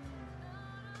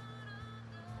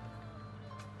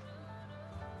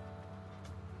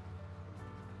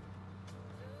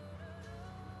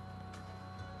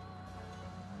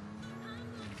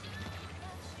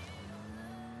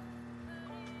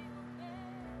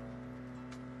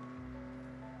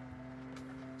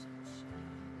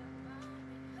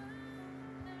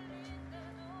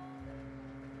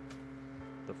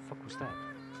 The fuck was that?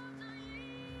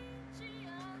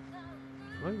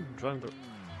 Am I driving the...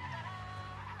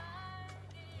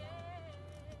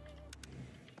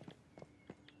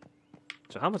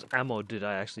 So how much ammo did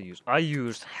I actually use? I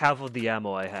used half of the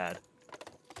ammo I had.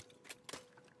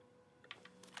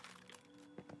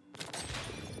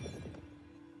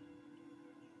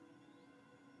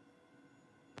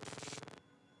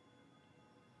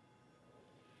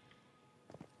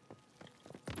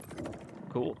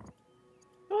 Cool.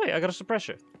 Oh yeah, I got a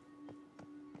suppressor.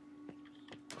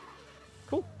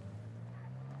 Cool.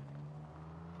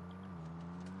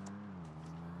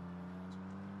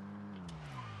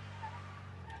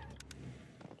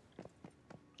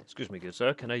 Excuse me, good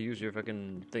sir. Can I use your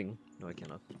fucking thing? No, I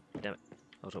cannot. Damn it.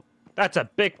 I was hoping. That's a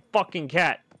big fucking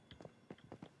cat!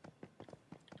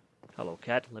 Hello,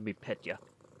 cat. Let me pet ya.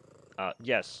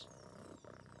 Yes.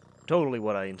 Totally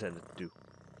what I intended to do.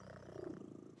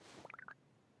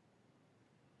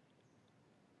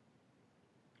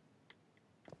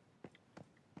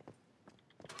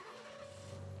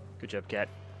 Good job, cat.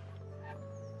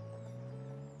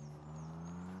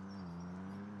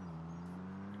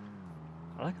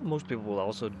 I like how most people will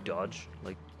also dodge,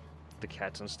 like, the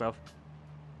cats and stuff,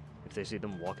 if they see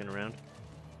them walking around.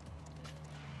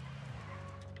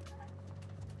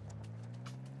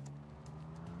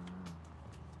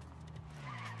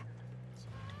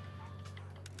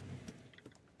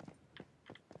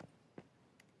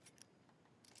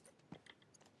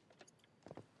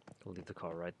 I'll leave the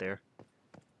car right there.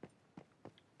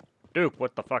 Duke,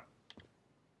 what the fuck?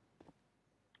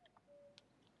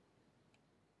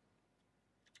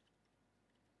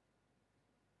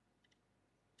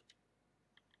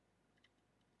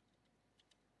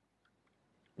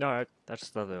 Alright,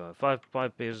 that's the other one.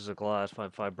 Five pieces of glass,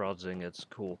 five broad ingots.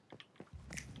 Cool.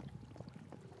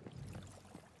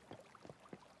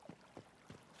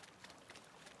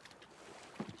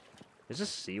 Is this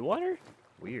seawater?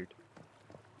 Weird.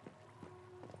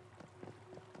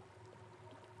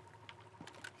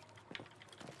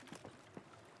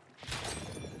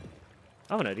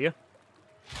 I have an idea.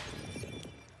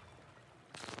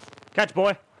 Catch,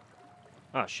 boy!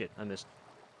 Ah, shit, I missed.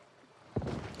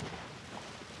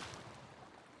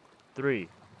 3,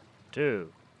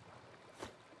 2.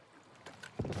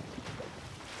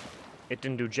 It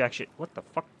didn't do jack shit. What the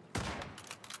fuck?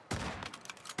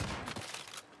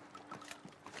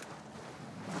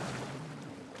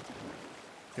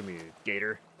 Come here,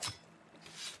 gator.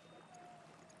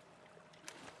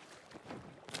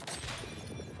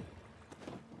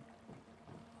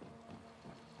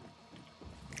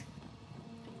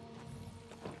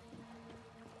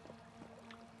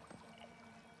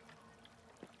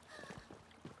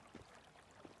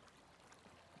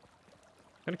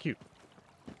 Kinda cute.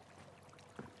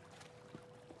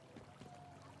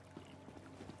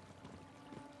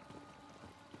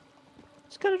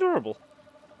 It's kinda adorable.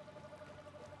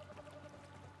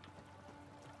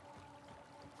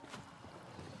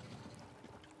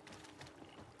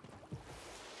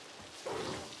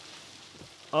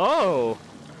 Oh!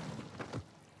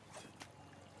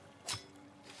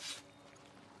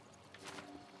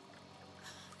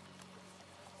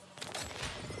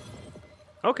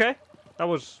 Okay, that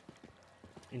was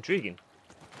intriguing.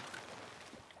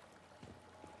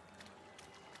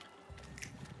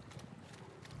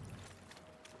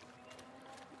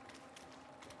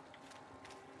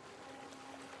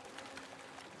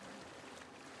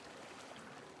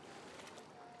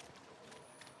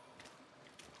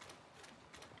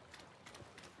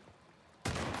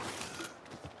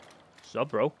 Sup,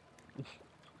 bro?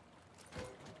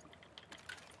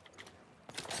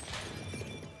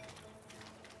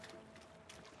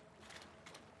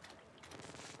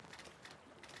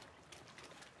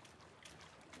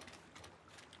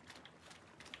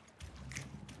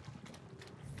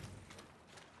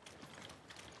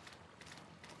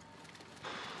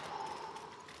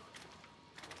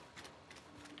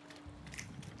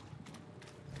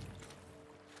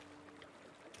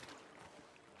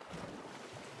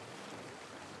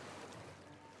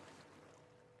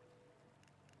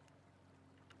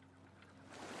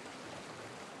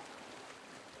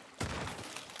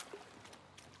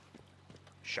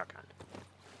 Shotgun.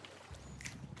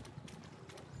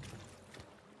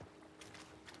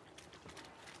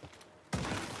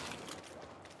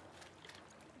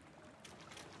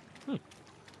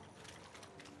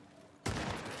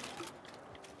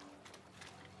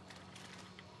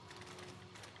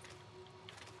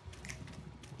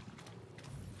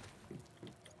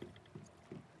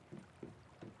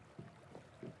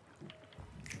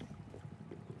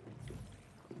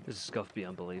 This is scuffed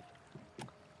beyond belief.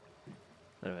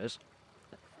 Anyways,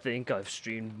 I think I've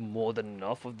streamed more than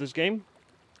enough of this game.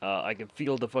 I can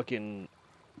feel the fucking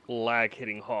lag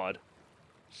hitting hard.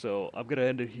 So I'm gonna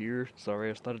end it here.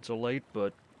 Sorry I started so late,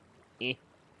 but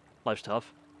life's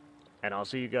tough. And I'll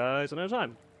see you guys another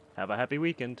time. Have a happy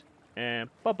weekend, and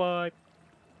bye-bye.